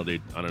don't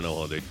know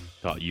how they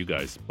taught you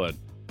guys, but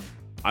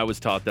I was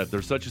taught that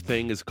there's such a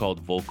thing as called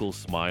vocal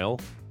smile,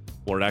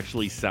 where it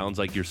actually sounds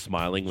like you're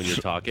smiling when you're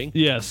talking.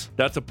 Yes.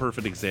 That's a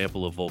perfect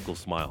example of vocal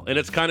smile. And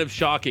it's kind of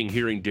shocking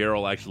hearing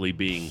Daryl actually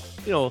being,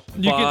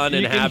 fun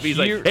and happy. He's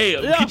like,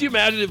 hey, could you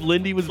imagine if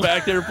Lindy was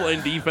back there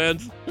playing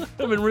defense? It would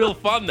have been real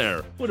fun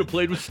there. Would have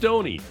played with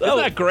Stoney. Isn't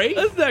that great?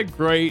 Isn't that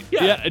great?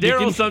 Yeah.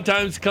 Daryl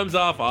sometimes comes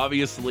off,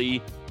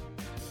 obviously,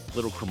 a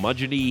little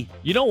curmudgeon-y.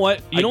 You know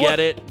what? I get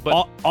it,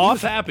 but he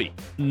was happy.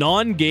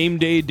 Non-game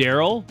day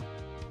Daryl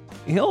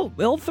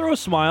He'll throw a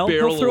smile.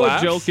 Barrel He'll throw of a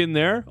laughs? joke in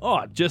there.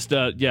 Oh, just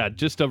a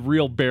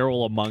real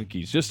barrel of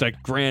monkeys. Just a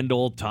grand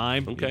old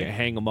time. Okay. You can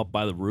hang them up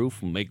by the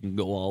roof and make them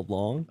go all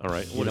along. All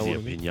right. You What is know he, a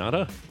what I mean?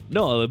 piñata?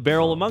 No, a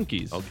barrel of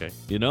monkeys. Okay.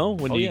 You know,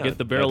 when Oh, you yeah. get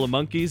the barrel of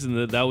monkeys,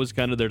 and that was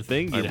kind of their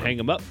thing. You'd remember. hang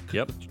them up.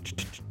 Yep.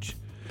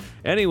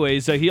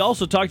 Anyways, he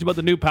also talked about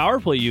the new power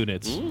play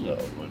units. We wanted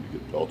to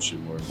get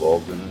Pelche more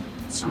involved in it,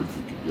 see if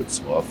we could get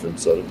some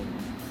offense out of him.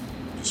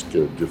 Just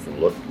get a different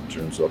look in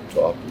terms up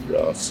top of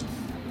grass.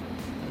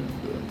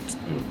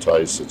 And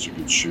Ty's such a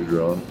good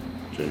shooter on it.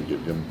 Trying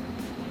to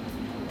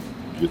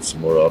get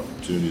some more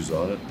opportunities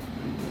on it.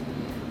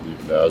 And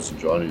leave Naz and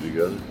Johnny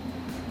together.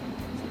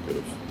 Got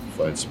to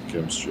find some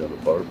chemistry on the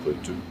power play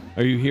too.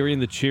 Are you hearing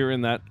the cheer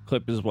in that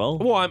clip as well?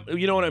 Well,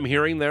 you know what I'm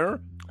hearing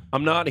there?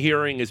 I'm not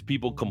hearing is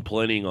people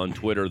complaining on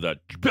Twitter that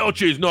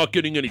Pelche's not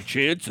getting any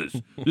chances.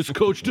 This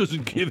coach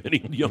doesn't give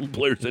any young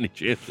players any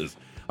chances.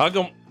 How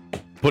come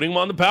putting him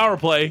on the power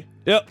play?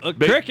 Yep,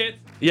 cricket.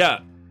 Yeah.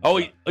 Oh,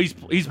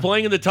 he's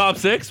playing in the top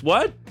 6?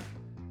 What?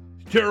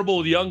 Terrible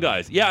with young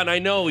guys. Yeah, and I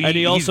know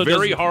he also he's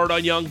very doesn't- hard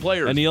on young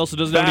players. And he also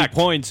doesn't have any Fact.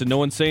 points, and no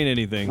one's saying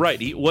anything.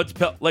 Right.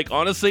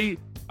 Honestly,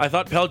 I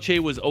thought Pelche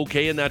was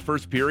okay in that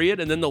first period,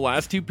 and then the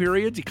last 2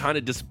 periods, he kind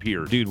of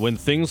disappeared. Dude, when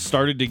things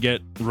started to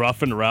get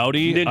rough and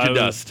rowdy, Ninja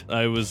dust.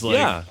 I was like,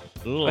 Yeah.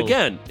 ugh.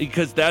 Again,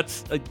 because that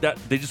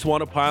they just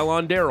want to pile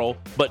on Daryl,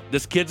 but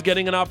this kid's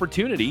getting an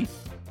opportunity.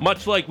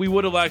 Much like we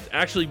would like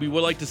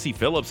to see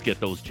Phillips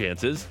get those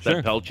chances Sure.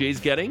 that Pelche's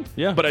getting.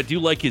 Yeah. But I do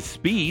like his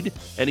speed,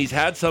 and he's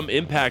had some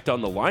impact on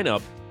the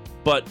lineup.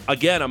 But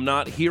again, I'm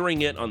not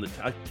hearing it on the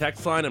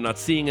text line. I'm not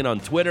seeing it on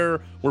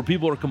Twitter where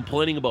people are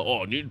complaining about,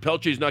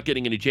 Pelche's not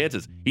getting any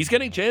chances. He's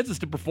getting chances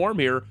to perform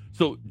here,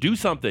 so do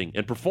something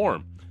and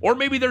perform. Or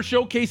maybe they're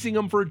showcasing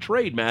him for a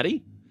trade,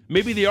 Maddie.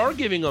 Maybe they are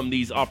giving him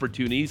these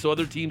opportunities so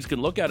other teams can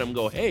look at him and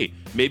go, hey,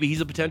 maybe he's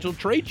a potential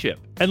trade chip.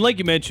 And like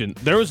you mentioned,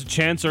 there was a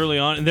chance early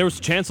on, and there was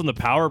a chance on the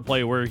power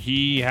play where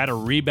he had a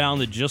rebound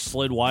that just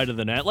slid wide of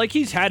the net. Like,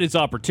 he's had his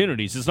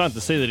opportunities. It's not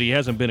to say that he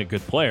hasn't been a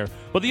good player,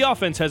 but the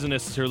offense hasn't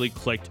necessarily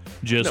clicked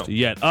just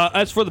yet.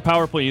 As for the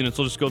power play units,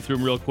 we'll just go through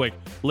them real quick.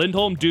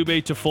 Lindholm,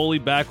 Dubé,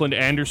 Toffoli, Backlund,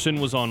 Anderson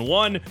was on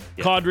one.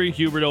 Kadri,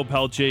 Huberdeau,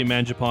 Pelche,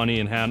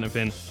 Mangiapane, and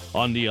Hanifin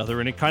on the other.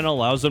 And it kind of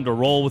allows them to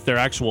roll with their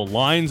actual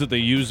lines that they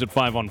use at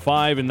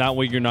 5-on-5, and that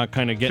way you're not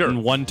kind of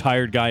getting one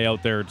tired guy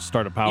out there to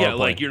start a power play. Yeah,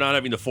 like you're not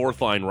having the fourth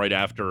line right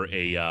after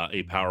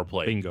a power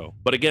play. Bingo.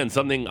 But again,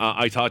 something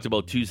I talked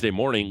about Tuesday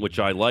morning, which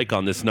I like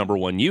on this number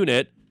 1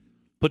 unit,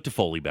 put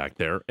Toffoli back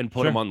there and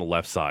put him on the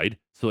left side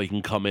so he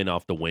can come in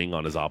off the wing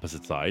on his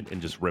opposite side and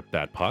just rip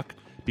that puck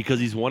because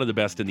he's one of the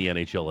best in the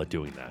NHL at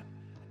doing that.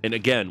 And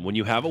again, when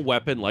you have a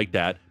weapon like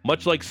that,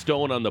 much like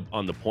Stone on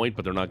the point,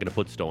 but they're not going to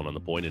put Stone on the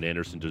point, and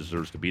Anderson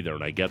deserves to be there,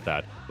 and I get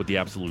that with the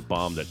absolute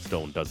bomb that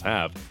Stone does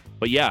have.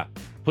 But yeah,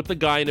 put the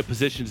guy in a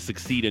position to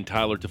succeed in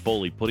Tyler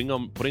Toffoli, putting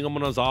him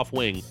on his off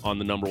wing on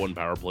the number 1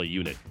 power play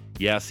unit.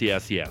 Yes,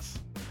 yes, yes.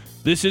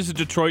 This is a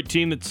Detroit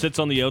team that sits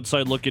on the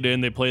outside looking in.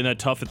 They play in that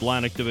tough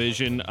Atlantic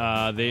division.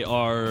 They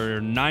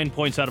are 9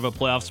 points out of a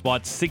playoff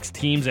spot, 6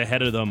 teams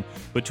ahead of them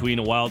between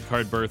a wild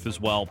card berth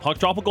as well. Puck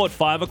drop will go at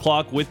 5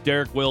 o'clock with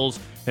Derek Wills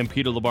and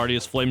Peter Labardi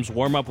as Flames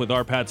warm up with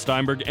our Pat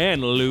Steinberg,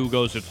 and Lou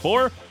goes at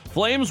 4.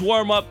 Flames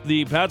warm up.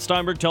 The Pat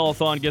Steinberg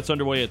telethon gets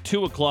underway at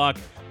 2 o'clock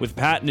with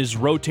Pat and his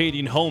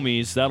rotating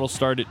homies. That'll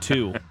start at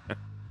 2.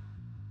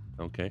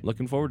 Okay.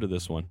 Looking forward to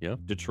this one. Yeah.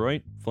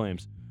 Detroit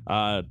Flames.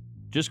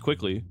 Just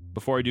quickly,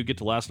 before I do get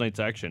to last night's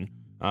action,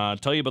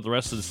 tell you about the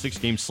rest of the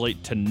 6-game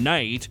slate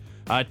tonight.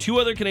 2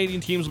 other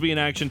Canadian teams will be in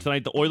action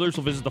tonight. The Oilers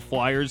will visit the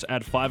Flyers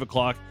at 5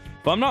 o'clock.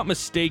 If I'm not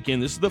mistaken,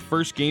 this is the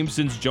first game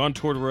since John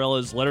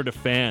Tortorella's letter to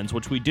fans,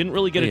 which we didn't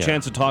really get a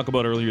chance to talk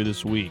about earlier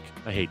this week.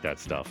 I hate that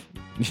stuff.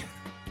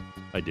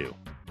 I do.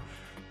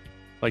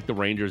 Like the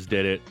Rangers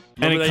did it.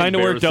 And it kind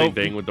of worked out.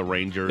 Thing with the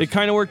Rangers. It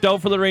kind of worked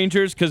out for the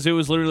Rangers because it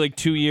was literally like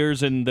 2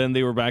 years, and then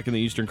they were back in the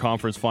Eastern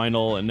Conference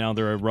Final, and now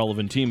they're a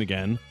relevant team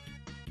again.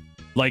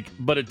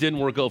 But it didn't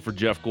work out for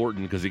Jeff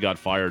Gorton because he got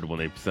fired when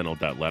they sent out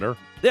that letter.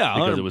 Yeah,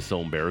 because it was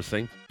so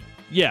embarrassing.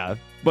 Yeah,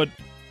 but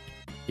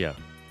yeah,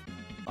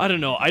 I don't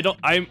know. I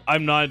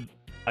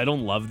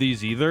don't love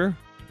these either.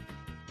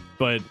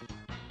 But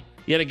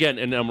yet again,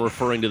 and I'm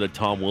referring to the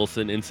Tom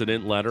Wilson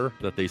incident letter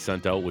that they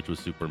sent out, which was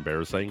super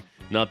embarrassing.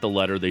 Not the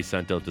letter they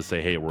sent out to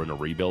say, "Hey, we're in a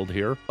rebuild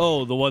here."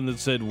 Oh, the one that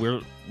said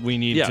we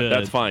need to. Yeah,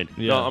 that's fine.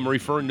 Yeah. No, I'm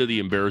referring to the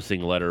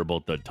embarrassing letter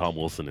about the Tom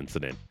Wilson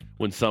incident.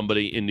 When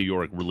somebody in New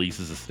York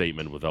releases a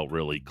statement without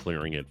really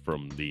clearing it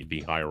from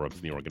the higher-ups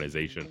in the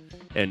organization.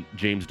 And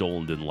James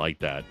Dolan didn't like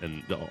that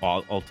and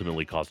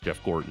ultimately cost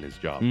Jeff Gorton his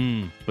job.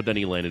 But then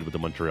he landed with the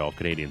Montreal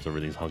Canadiens.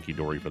 Everything's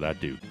hunky-dory for that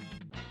dude.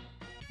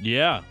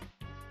 Yeah.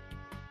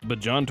 But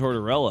John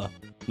Tortorella,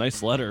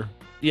 nice letter.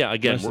 Yeah,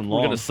 again, Nice we're and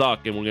going to long.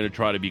 suck and we're going to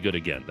try to be good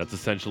again. That's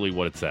essentially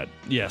what it said.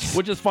 Yes.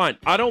 Which is fine.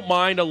 I don't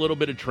mind a little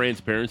bit of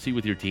transparency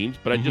with your teams,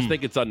 but I just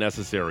think it's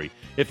unnecessary.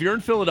 If you're in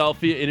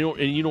Philadelphia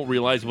and you don't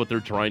realize what they're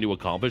trying to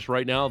accomplish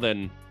right now,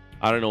 then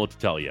I don't know what to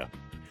tell you.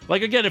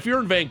 Like, again, if you're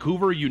in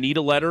Vancouver, you need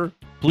a letter.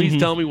 Please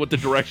tell me what the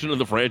direction of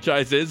the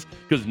franchise is,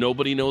 because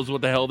nobody knows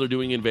what the hell they're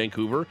doing in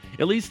Vancouver.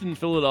 At least in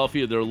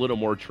Philadelphia, they're a little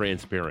more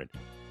transparent.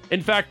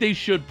 In fact, they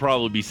should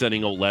probably be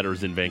sending out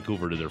letters in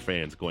Vancouver to their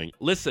fans going,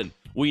 listen,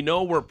 we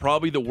know we're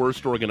probably the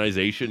worst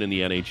organization in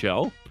the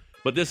NHL,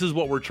 but this is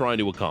what we're trying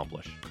to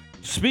accomplish.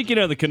 Speaking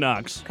of the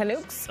Canucks,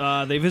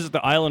 they visit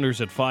the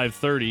Islanders at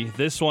 5:30.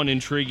 This one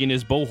intriguing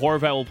is Bo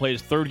Horvat will play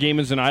his third game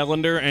as an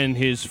Islander and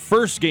his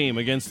first game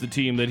against the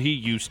team that he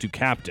used to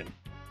captain.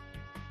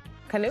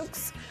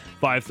 Canucks.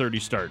 5:30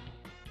 start.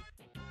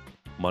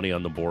 Money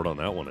on the board on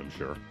that one, I'm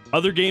sure.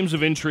 Other games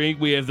of intrigue,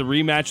 we have the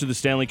rematch of the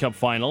Stanley Cup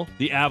Final.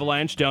 The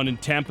Avalanche down in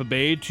Tampa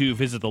Bay to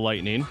visit the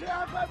Lightning.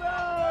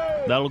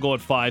 That'll go at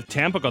 5.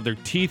 Tampa got their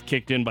teeth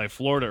kicked in by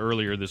Florida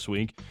earlier this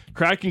week.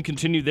 Kraken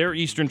continue their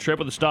Eastern trip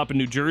with a stop in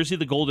New Jersey.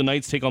 The Golden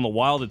Knights take on the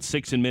Wild at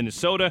 6 in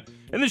Minnesota.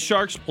 And the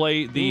Sharks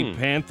play the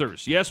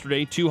Panthers.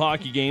 Yesterday, 2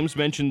 hockey games.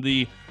 Mentioned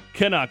the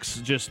Canucks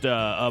just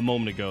a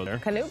moment ago there.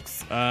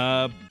 Canucks.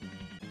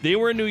 They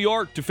were in New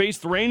York to face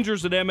the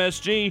Rangers at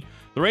MSG.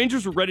 The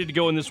Rangers were ready to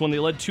go in this one. They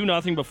led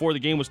 2-0 before the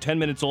game was 10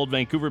 minutes old.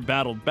 Vancouver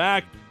battled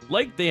back,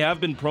 like they have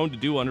been prone to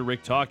do under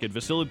Rick Tocchet.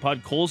 Vasily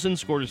Podkolzin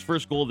scored his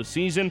first goal of the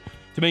season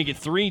to make it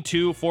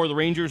 3-2 for the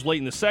Rangers late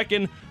in the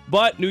second,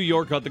 but New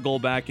York got the goal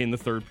back in the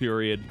third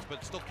period.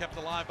 But still kept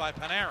alive by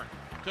Panarin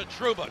to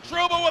Trouba.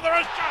 Trouba with a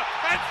wrist shot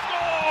and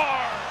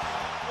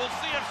scores! We'll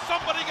see if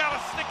somebody got a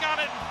stick on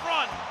it in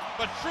front,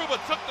 but Trouba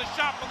took the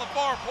shot from the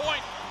far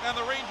point, and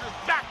the Rangers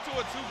back to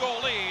a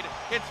 2-goal lead.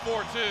 It's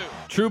 4-2.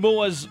 Trouba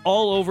was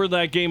all over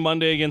that game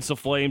Monday against the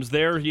Flames.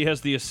 There, he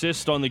has the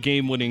assist on the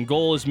game-winning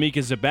goal as Mika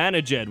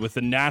Zibanejad with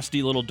a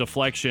nasty little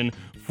deflection.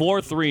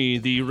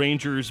 4-3, the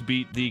Rangers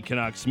beat the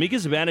Canucks. Mika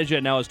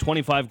Zibanejad now has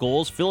 25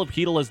 goals. Philip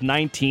Hedl has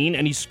 19,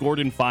 and he scored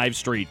in 5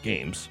 straight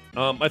games.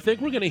 I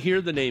think we're going to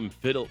hear the name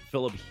Philip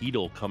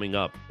Hedl coming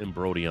up in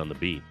Brody on the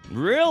Beat.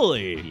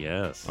 Really?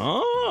 Yes.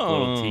 Oh. A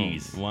little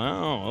tease.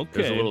 Wow,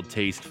 okay. There's a little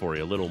taste for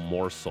you, a little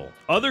morsel.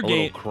 Other game.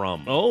 A little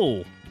crumb.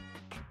 Oh.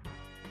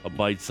 A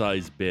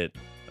bite-sized bit.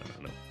 I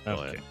don't know.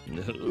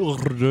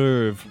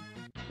 Okay.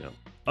 Yeah.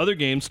 Other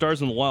games,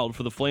 Stars in the Wild.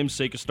 For the Flames'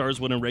 sake, a Stars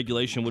win in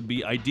regulation would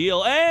be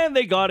ideal, and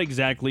they got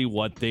exactly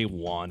what they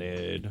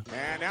wanted.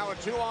 And now a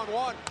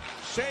 2-on-1.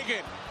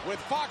 Sagan with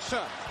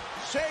Faksa.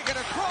 Sagan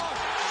across.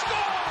 Score!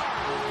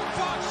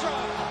 Faksa!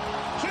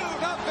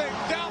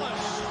 2-0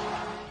 Dallas.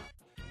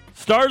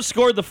 Stars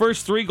scored the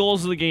first 3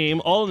 goals of the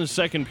game, all in the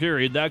second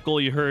period. That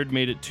goal you heard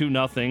made it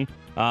 2-0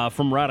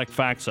 from Radek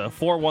Faksa.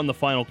 4-1 the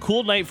final.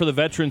 Cool night for the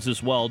veterans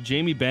as well.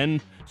 Jamie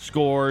Benn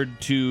scored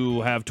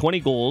to have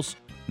 20 goals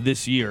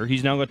this year.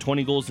 He's now got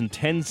 20 goals in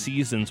 10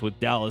 seasons with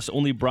Dallas.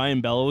 Only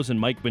Brian Bellows and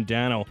Mike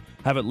Modano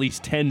have at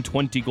least 10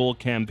 20-goal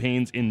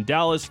campaigns in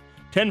Dallas.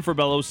 10 for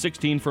Bellows,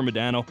 16 for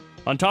Modano.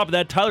 On top of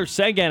that, Tyler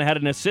Seguin had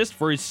an assist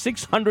for his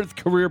 600th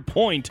career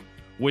point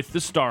with the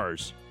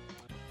Stars.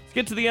 Let's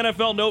get to the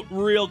NFL note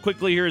real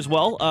quickly here as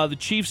well. The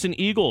Chiefs and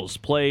Eagles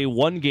play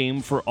one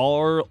game for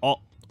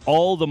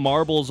all the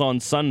marbles on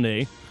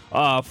Sunday.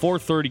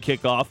 4:30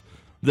 kickoff.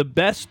 The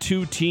best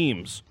 2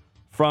 teams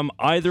from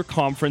either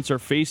conference are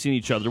facing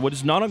each other, what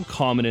is not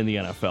uncommon in the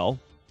NFL.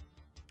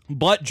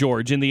 But,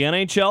 George, in the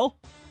NHL,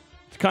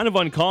 it's kind of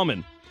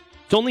uncommon.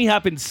 It's only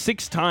happened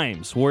 6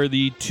 times where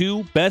the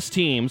 2 best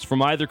teams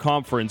from either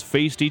conference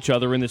faced each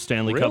other in the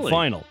Stanley Cup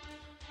Final.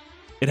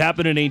 It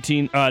happened in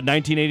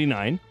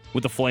 1989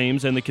 with the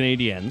Flames and the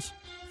Canadiens.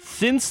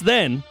 Since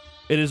then,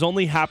 it has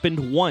only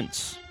happened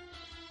once.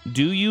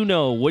 Do you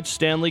know which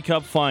Stanley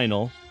Cup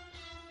Final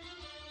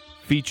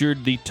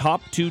featured the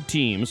top 2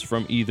 teams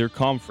from either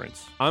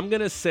conference? I'm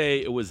going to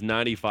say it was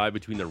 95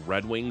 between the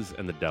Red Wings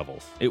and the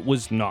Devils. It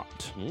was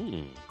not.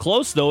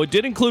 Close, though. It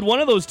did include one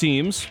of those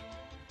teams.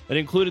 It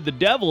included the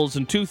Devils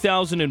in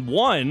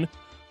 2001.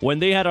 When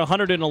they had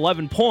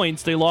 111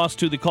 points, they lost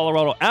to the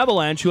Colorado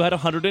Avalanche, who had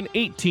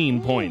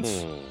 118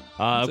 points.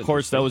 Of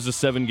course, that was a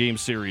 7-game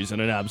series and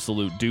an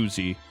absolute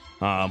doozy.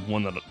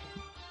 One that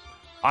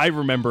I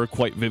remember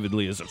quite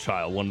vividly as a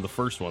child. One of the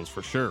first ones,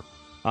 for sure.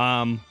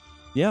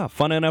 Yeah,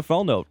 fun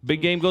NFL note.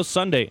 Big game goes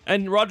Sunday.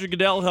 And Roger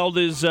Goodell held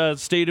his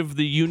State of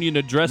the Union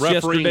address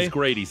yesterday. Refereeing's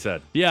great, he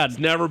said. Yeah. It's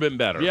never been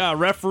better. Yeah,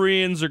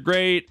 refereeings are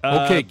great.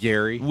 Okay,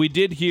 Gary. We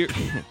did hear...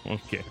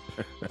 okay.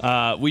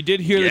 We did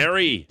hear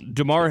Gary.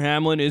 DeMar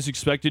Hamlin is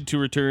expected to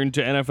return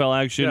to NFL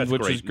action,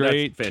 which is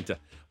great. That's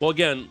fantastic. Well,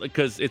 again,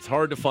 because it's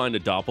hard to find a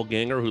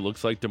doppelganger who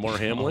looks like DeMar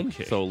Hamlin,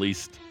 Okay. so at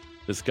least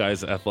this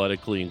guy's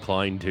athletically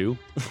inclined too.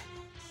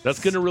 That's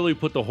going to really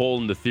put the hole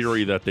in the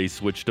theory that they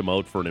switched him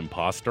out for an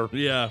imposter.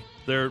 Yeah,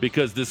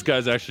 because this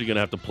guy's actually going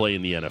to have to play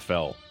in the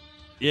NFL.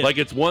 Yeah. Like,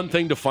 it's one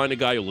thing to find a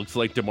guy who looks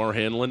like DeMar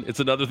Hamlin. It's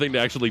another thing to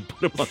actually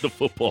put him on the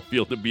football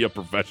field and be a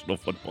professional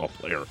football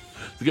player.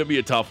 It's going to be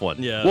a tough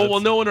one. Yeah, well,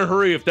 we'll know in a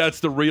hurry if that's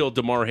the real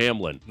DeMar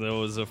Hamlin. That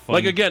was a fun...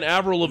 Like, again,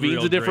 Avril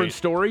Lavigne's a different great.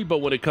 story, but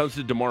when it comes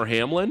to DeMar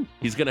Hamlin,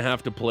 he's going to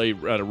have to play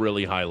at a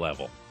really high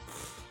level.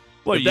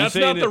 What, if that's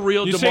not the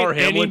real DeMar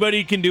Hamlin...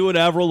 anybody can do what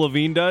Avril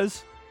Lavigne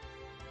does?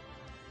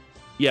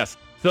 Yes.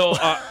 So,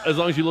 as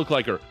long as you look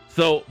like her.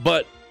 So,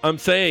 but what I'm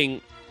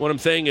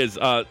saying is,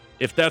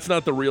 if that's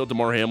not the real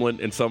DeMar Hamlin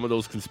and some of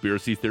those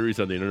conspiracy theories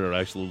on the internet are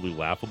absolutely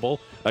laughable,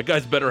 that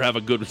guy's better have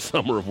a good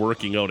summer of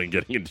working out and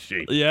getting in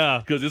shape. Yeah.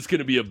 Because it's going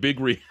to be a big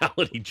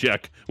reality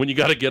check when you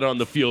got to get on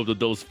the field with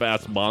those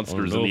fast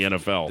monsters in the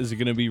NFL. Is it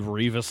going to be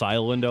Revis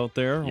Island out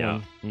there?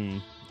 Yeah.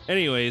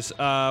 Anyways,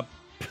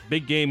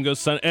 big game goes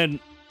Sunday. And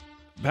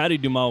Patty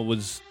Dumas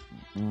was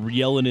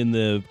yelling in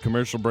the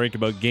commercial break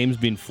about games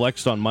being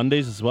flexed on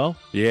Mondays as well.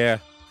 Yeah.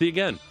 See,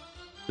 again,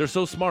 they're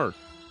so smart.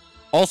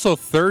 Also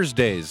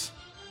Thursdays.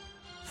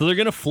 So they're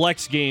going to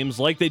flex games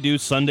like they do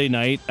Sunday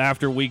night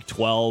after Week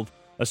 12,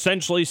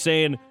 essentially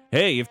saying,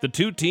 hey, if the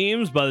two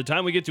teams, by the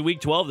time we get to Week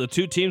 12, the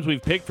two teams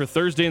we've picked for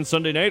Thursday and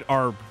Sunday night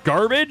are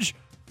garbage,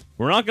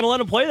 we're not going to let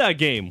them play that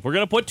game. We're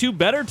going to put two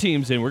better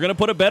teams in. We're going to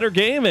put a better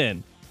game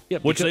in,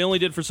 which they only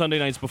did for Sunday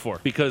nights before.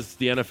 Because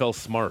the NFL's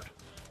smart.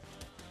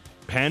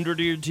 Pander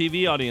to your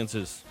TV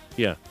audiences.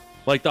 Yeah.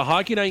 Like the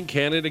Hockey Night in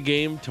Canada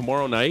game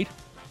tomorrow night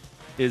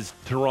is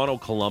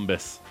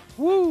Toronto-Columbus.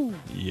 Woo!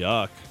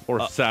 Yuck.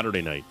 Or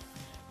Saturday night.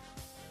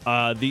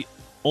 The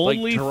only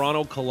like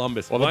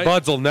Toronto-Columbus. Well, the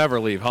Buds will never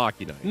leave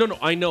Hockey Night. No,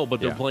 I know, but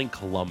they're playing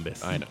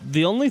Columbus. I know.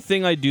 The only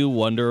thing I do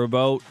wonder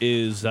about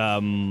is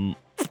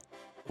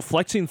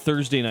flexing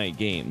Thursday night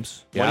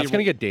games. Yeah, it's going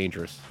to get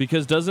dangerous.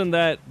 Because doesn't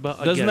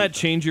that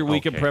change your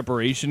week of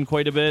preparation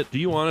quite a bit? Do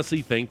you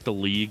honestly think the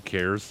league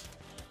cares?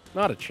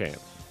 Not a chance.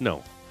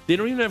 No. They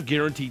don't even have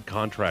guaranteed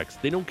contracts.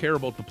 They don't care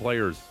about the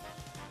players.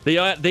 They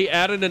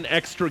added an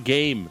extra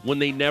game when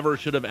they never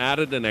should have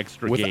added an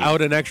extra game.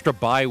 Without an extra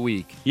bye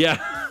week.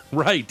 Yeah,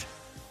 right.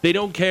 They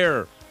don't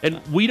care.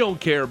 And we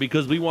don't care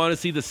because we want to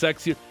see the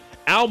sexy...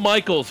 Al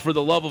Michaels, for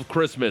the love of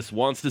Christmas,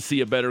 wants to see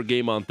a better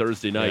game on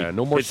Thursday night. Yeah,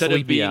 no more instead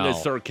of being Al. a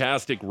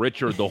sarcastic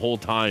Richard the whole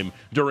time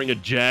during a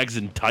Jags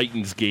and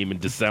Titans game in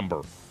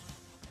December.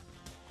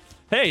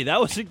 Hey,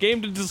 that was a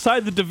game to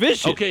decide the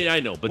division. Okay, I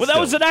know, but that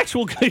was an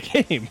actual good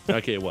game.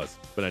 Okay, it was.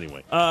 But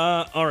anyway.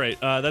 All right.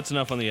 That's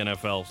enough on the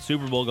NFL.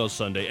 Super Bowl goes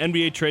Sunday.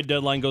 NBA trade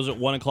deadline goes at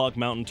 1 o'clock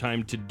Mountain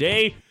Time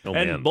today. Oh,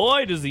 and man.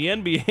 boy, does the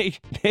NBA...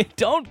 They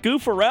don't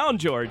goof around,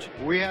 George.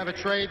 We have a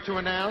trade to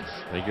announce.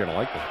 I think you're going to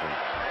like this one.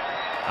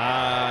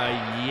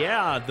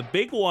 Yeah, the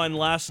big one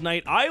last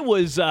night. I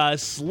was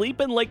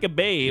sleeping like a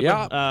babe,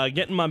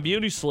 getting my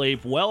beauty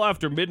sleep well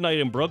after midnight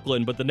in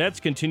Brooklyn, but the Nets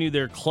continue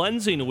their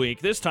cleansing week,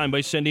 this time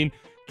by sending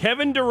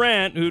Kevin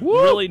Durant, who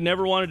really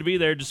never wanted to be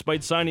there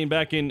despite signing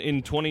back in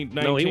 2019.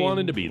 No, he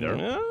wanted to be there.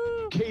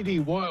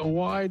 KD,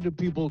 why do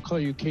people call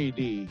you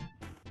KD?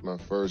 My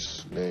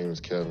first name is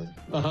Kevin.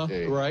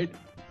 K. Right.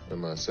 And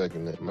my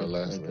second name, my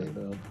last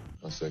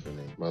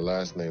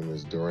name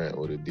is Durant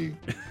with a D.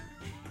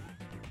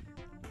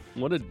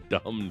 What a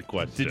dumb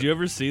question. Did you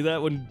ever see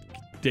that when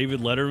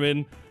David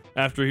Letterman,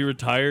 after he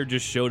retired,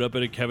 just showed up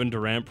at a Kevin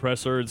Durant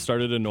presser and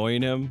started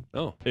annoying him?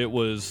 Oh. It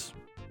was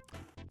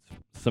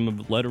some of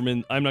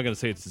Letterman. I'm not going to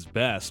say it's his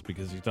best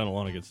because he's done a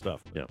lot of good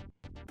stuff. Yeah.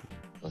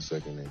 My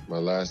second name. My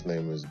last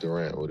name is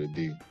Durant with a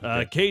D.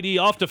 KD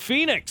off to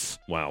Phoenix.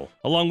 Wow.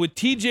 Along with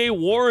TJ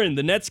Warren,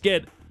 the Nets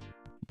get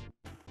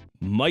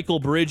Michael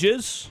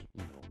Bridges,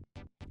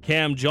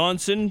 Cam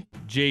Johnson,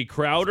 Jay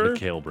Crowder.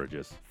 Mikal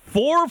Bridges.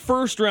 4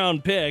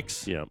 first-round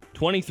picks. Yeah.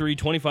 23,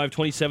 25,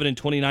 27, and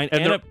 29.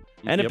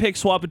 And a pick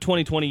swap in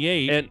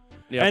 2028.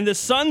 Yep. And the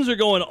Suns are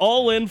going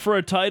all in for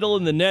a title,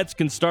 and the Nets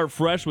can start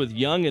fresh with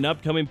young and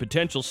upcoming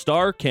potential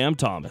star Cam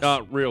Thomas.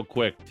 Real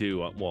quick,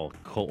 too.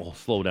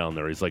 Slow down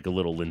there. He's like a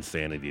little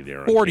Linsanity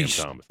there. 40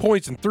 Cam Thomas.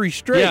 points in 3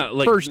 straight.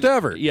 Yeah, first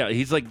ever. Yeah,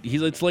 it's like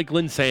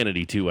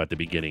Linsanity, too, at the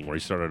beginning where he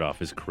started off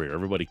his career.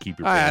 Everybody keep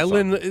your pants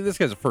Lynn, up. this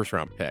guy's a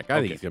first-round pick. I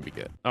think he's going to be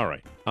good. All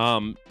right.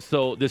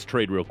 So this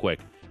trade real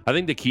quick. I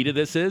think the key to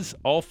this is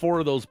all 4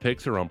 of those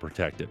picks are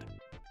unprotected.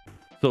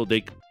 So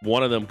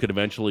one of them could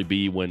eventually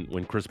be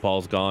when Chris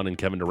Paul's gone and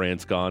Kevin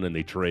Durant's gone and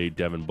they trade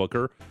Devin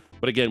Booker.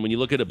 But again, when you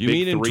look at a big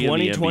three in in the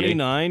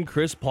 2029,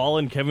 Chris Paul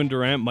and Kevin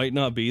Durant might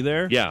not be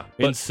there? Yeah.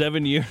 In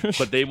 7 years?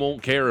 But they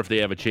won't care if they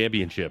have a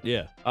championship.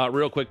 Yeah.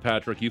 Real quick,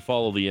 Patrick, you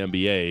follow the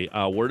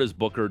NBA. Where does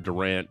Booker,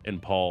 Durant,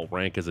 and Paul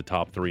rank as a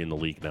top 3 in the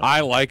league now?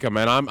 I like him,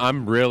 and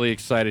I'm really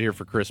excited here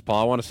for Chris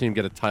Paul. I want to see him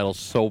get a title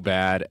so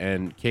bad.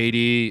 And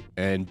KD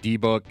and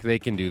D-Book, they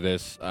can do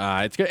this.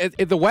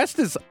 The West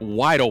is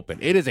wide open.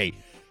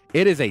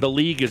 The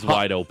league is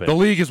wide open. The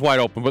league is wide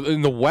open, but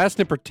in the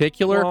West in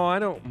particular, I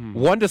don't.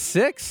 1 to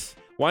 6.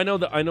 Well,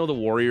 I know the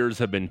Warriors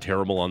have been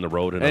terrible on the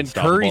road and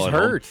Curry's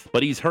hurt.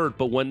 But he's hurt.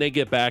 But when they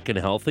get back and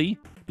healthy,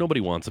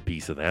 nobody wants a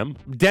piece of them.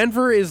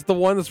 Denver is the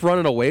one that's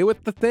running away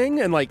with the thing,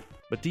 and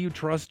But do you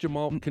trust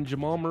Jamal? Can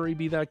Jamal Murray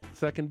be that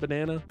second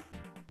banana?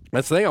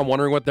 That's the thing. I'm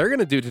wondering what they're going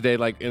to do today.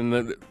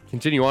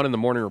 Continue on in the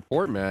morning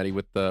report, Maddie,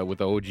 with the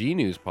OG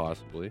news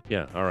possibly.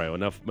 Yeah. All right.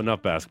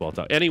 Enough basketball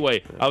talk.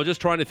 Anyway, I was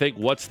just trying to think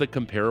what's the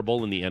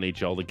comparable in the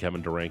NHL that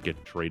Kevin Durant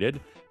get traded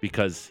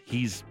because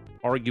he's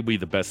arguably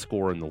the best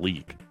scorer in the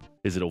league.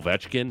 Is it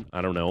Ovechkin?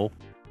 I don't know.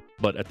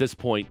 But at this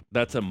point,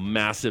 that's a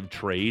massive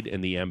trade in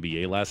the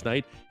NBA last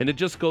night. And it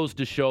just goes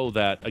to show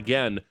that,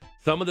 again,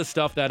 some of the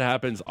stuff that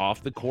happens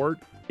off the court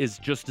is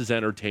just as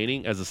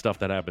entertaining as the stuff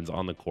that happens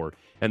on the court.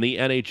 And the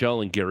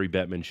NHL and Gary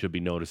Bettman should be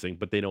noticing,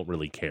 but they don't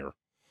really care.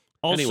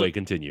 Anyway,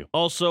 continue.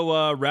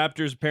 Also,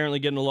 Raptors apparently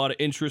getting a lot of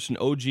interest in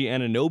OG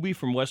Anunoby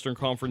from Western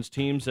Conference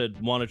teams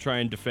that want to try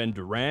and defend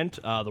Durant.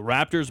 The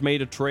Raptors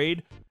made a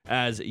trade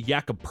as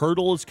Jakob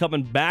Poeltl is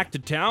coming back to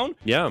town.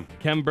 Yeah.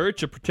 Khem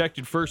Birch, a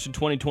protected first in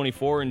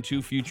 2024 and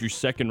 2 future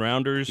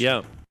second-rounders.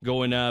 Yeah.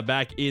 Going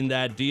back in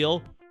that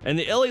deal. And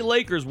the LA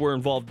Lakers were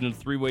involved in a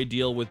 3-way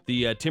deal with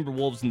the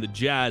Timberwolves and the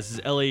Jazz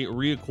as LA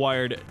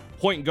reacquired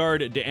point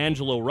guard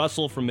D'Angelo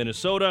Russell from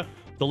Minnesota.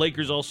 The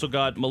Lakers also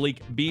got Malik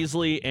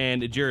Beasley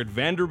and Jared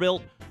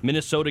Vanderbilt.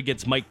 Minnesota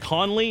gets Mike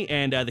Conley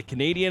and the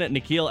Canadian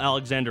Nickeil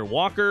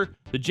Alexander-Walker.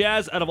 The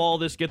Jazz, out of all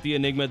this, get the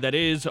enigma that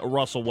is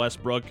Russell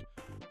Westbrook,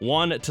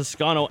 Juan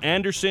Toscano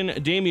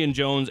Anderson, Damian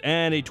Jones,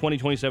 and a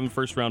 2027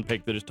 first-round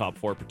pick that is top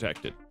 4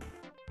 protected.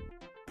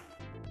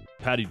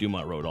 Patty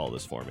Dumont wrote all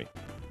this for me.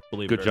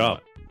 Believe Good it or job.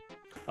 not.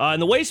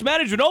 And the Waste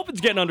Management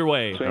Open's getting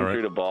underway. Swing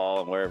through the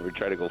ball and wherever,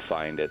 try to go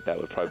find it. That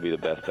would probably be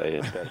the best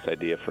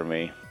idea for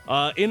me.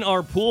 In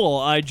our pool,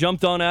 I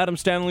jumped on Adam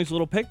Stanley's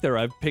little pick there.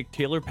 I've picked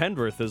Taylor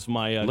Pendrith as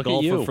my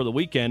golfer for the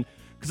weekend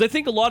because I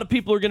think a lot of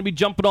people are going to be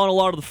jumping on a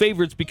lot of the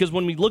favorites because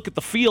when we look at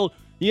the field,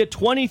 you get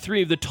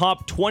 23 of the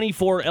top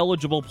 24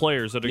 eligible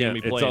players that are going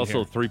to be playing. It's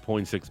also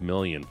 $3.6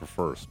 million for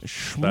first.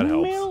 That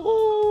helps.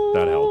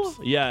 That helps.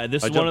 Yeah, I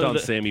jumped on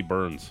Sammy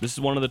Burns. This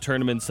is one of the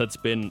tournaments that's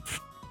been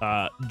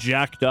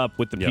jacked up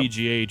with the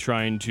PGA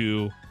trying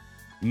to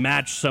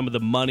match some of the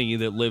money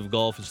that Live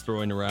Golf is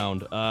throwing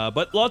around.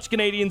 But lots of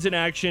Canadians in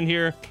action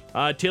here.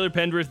 Taylor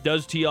Pendrith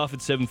does tee off at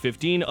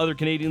 7:15. Other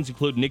Canadians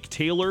include Nick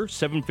Taylor,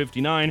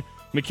 7:59.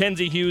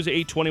 Mackenzie Hughes,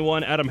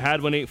 8:21. Adam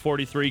Hadwin,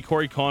 8:43.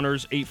 Corey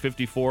Connors,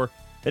 8:54.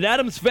 And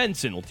Adam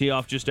Svensson will tee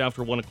off just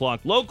after 1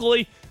 o'clock.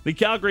 Locally, the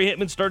Calgary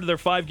Hitmen started their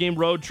 5-game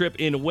road trip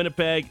in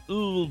Winnipeg.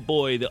 Ooh,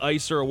 boy, the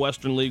Ice are a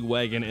Western League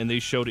wagon, and they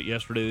showed it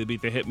yesterday. They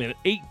beat the Hitmen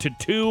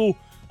 8-2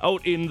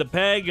 out in the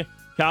Peg.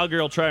 Calgary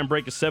will try and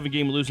break a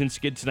 7-game losing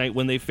skid tonight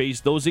when they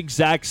face those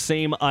exact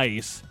same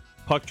ice.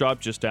 Puck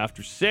drop just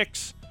after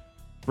 6.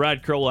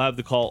 Brad Kerr will have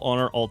the call on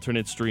our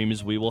alternate stream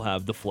as we will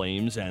have the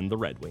Flames and the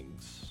Red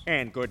Wings.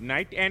 And good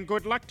night and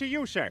good luck to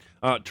you, sir.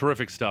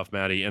 Terrific stuff,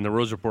 Matty. And the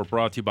Rose Report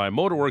brought to you by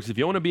Motorworks. If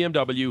you own a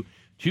BMW,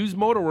 choose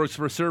Motorworks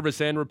for service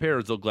and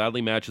repairs. They'll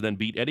gladly match and then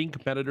beat any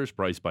competitor's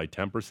price by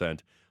 10%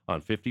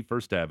 on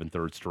 51st Ave and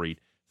 3rd Street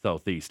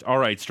Southeast. All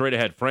right, straight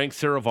ahead, Frank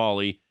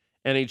Saravalli,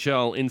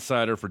 NHL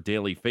insider for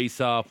Daily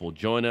Faceoff, will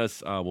join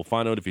us. We'll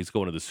find out if he's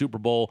going to the Super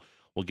Bowl.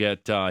 We'll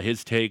get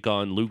his take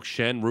on Luke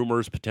Schenn,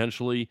 rumors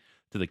potentially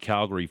to the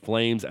Calgary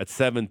Flames. At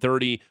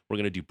 7:30, we're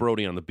going to do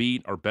Brody on the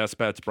Beat. Our best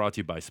bets brought to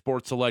you by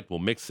Sports Select. We'll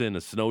mix in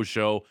a snow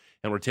show,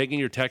 and we're taking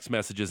your text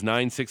messages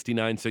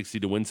 960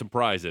 to win some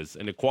prizes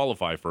and to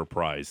qualify for a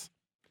prize.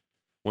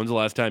 When's the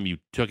last time you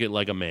took it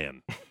like a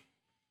man?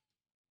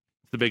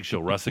 It's the Big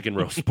Show, Russick and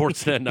Rose,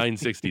 Sportsnet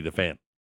 960, The Fan.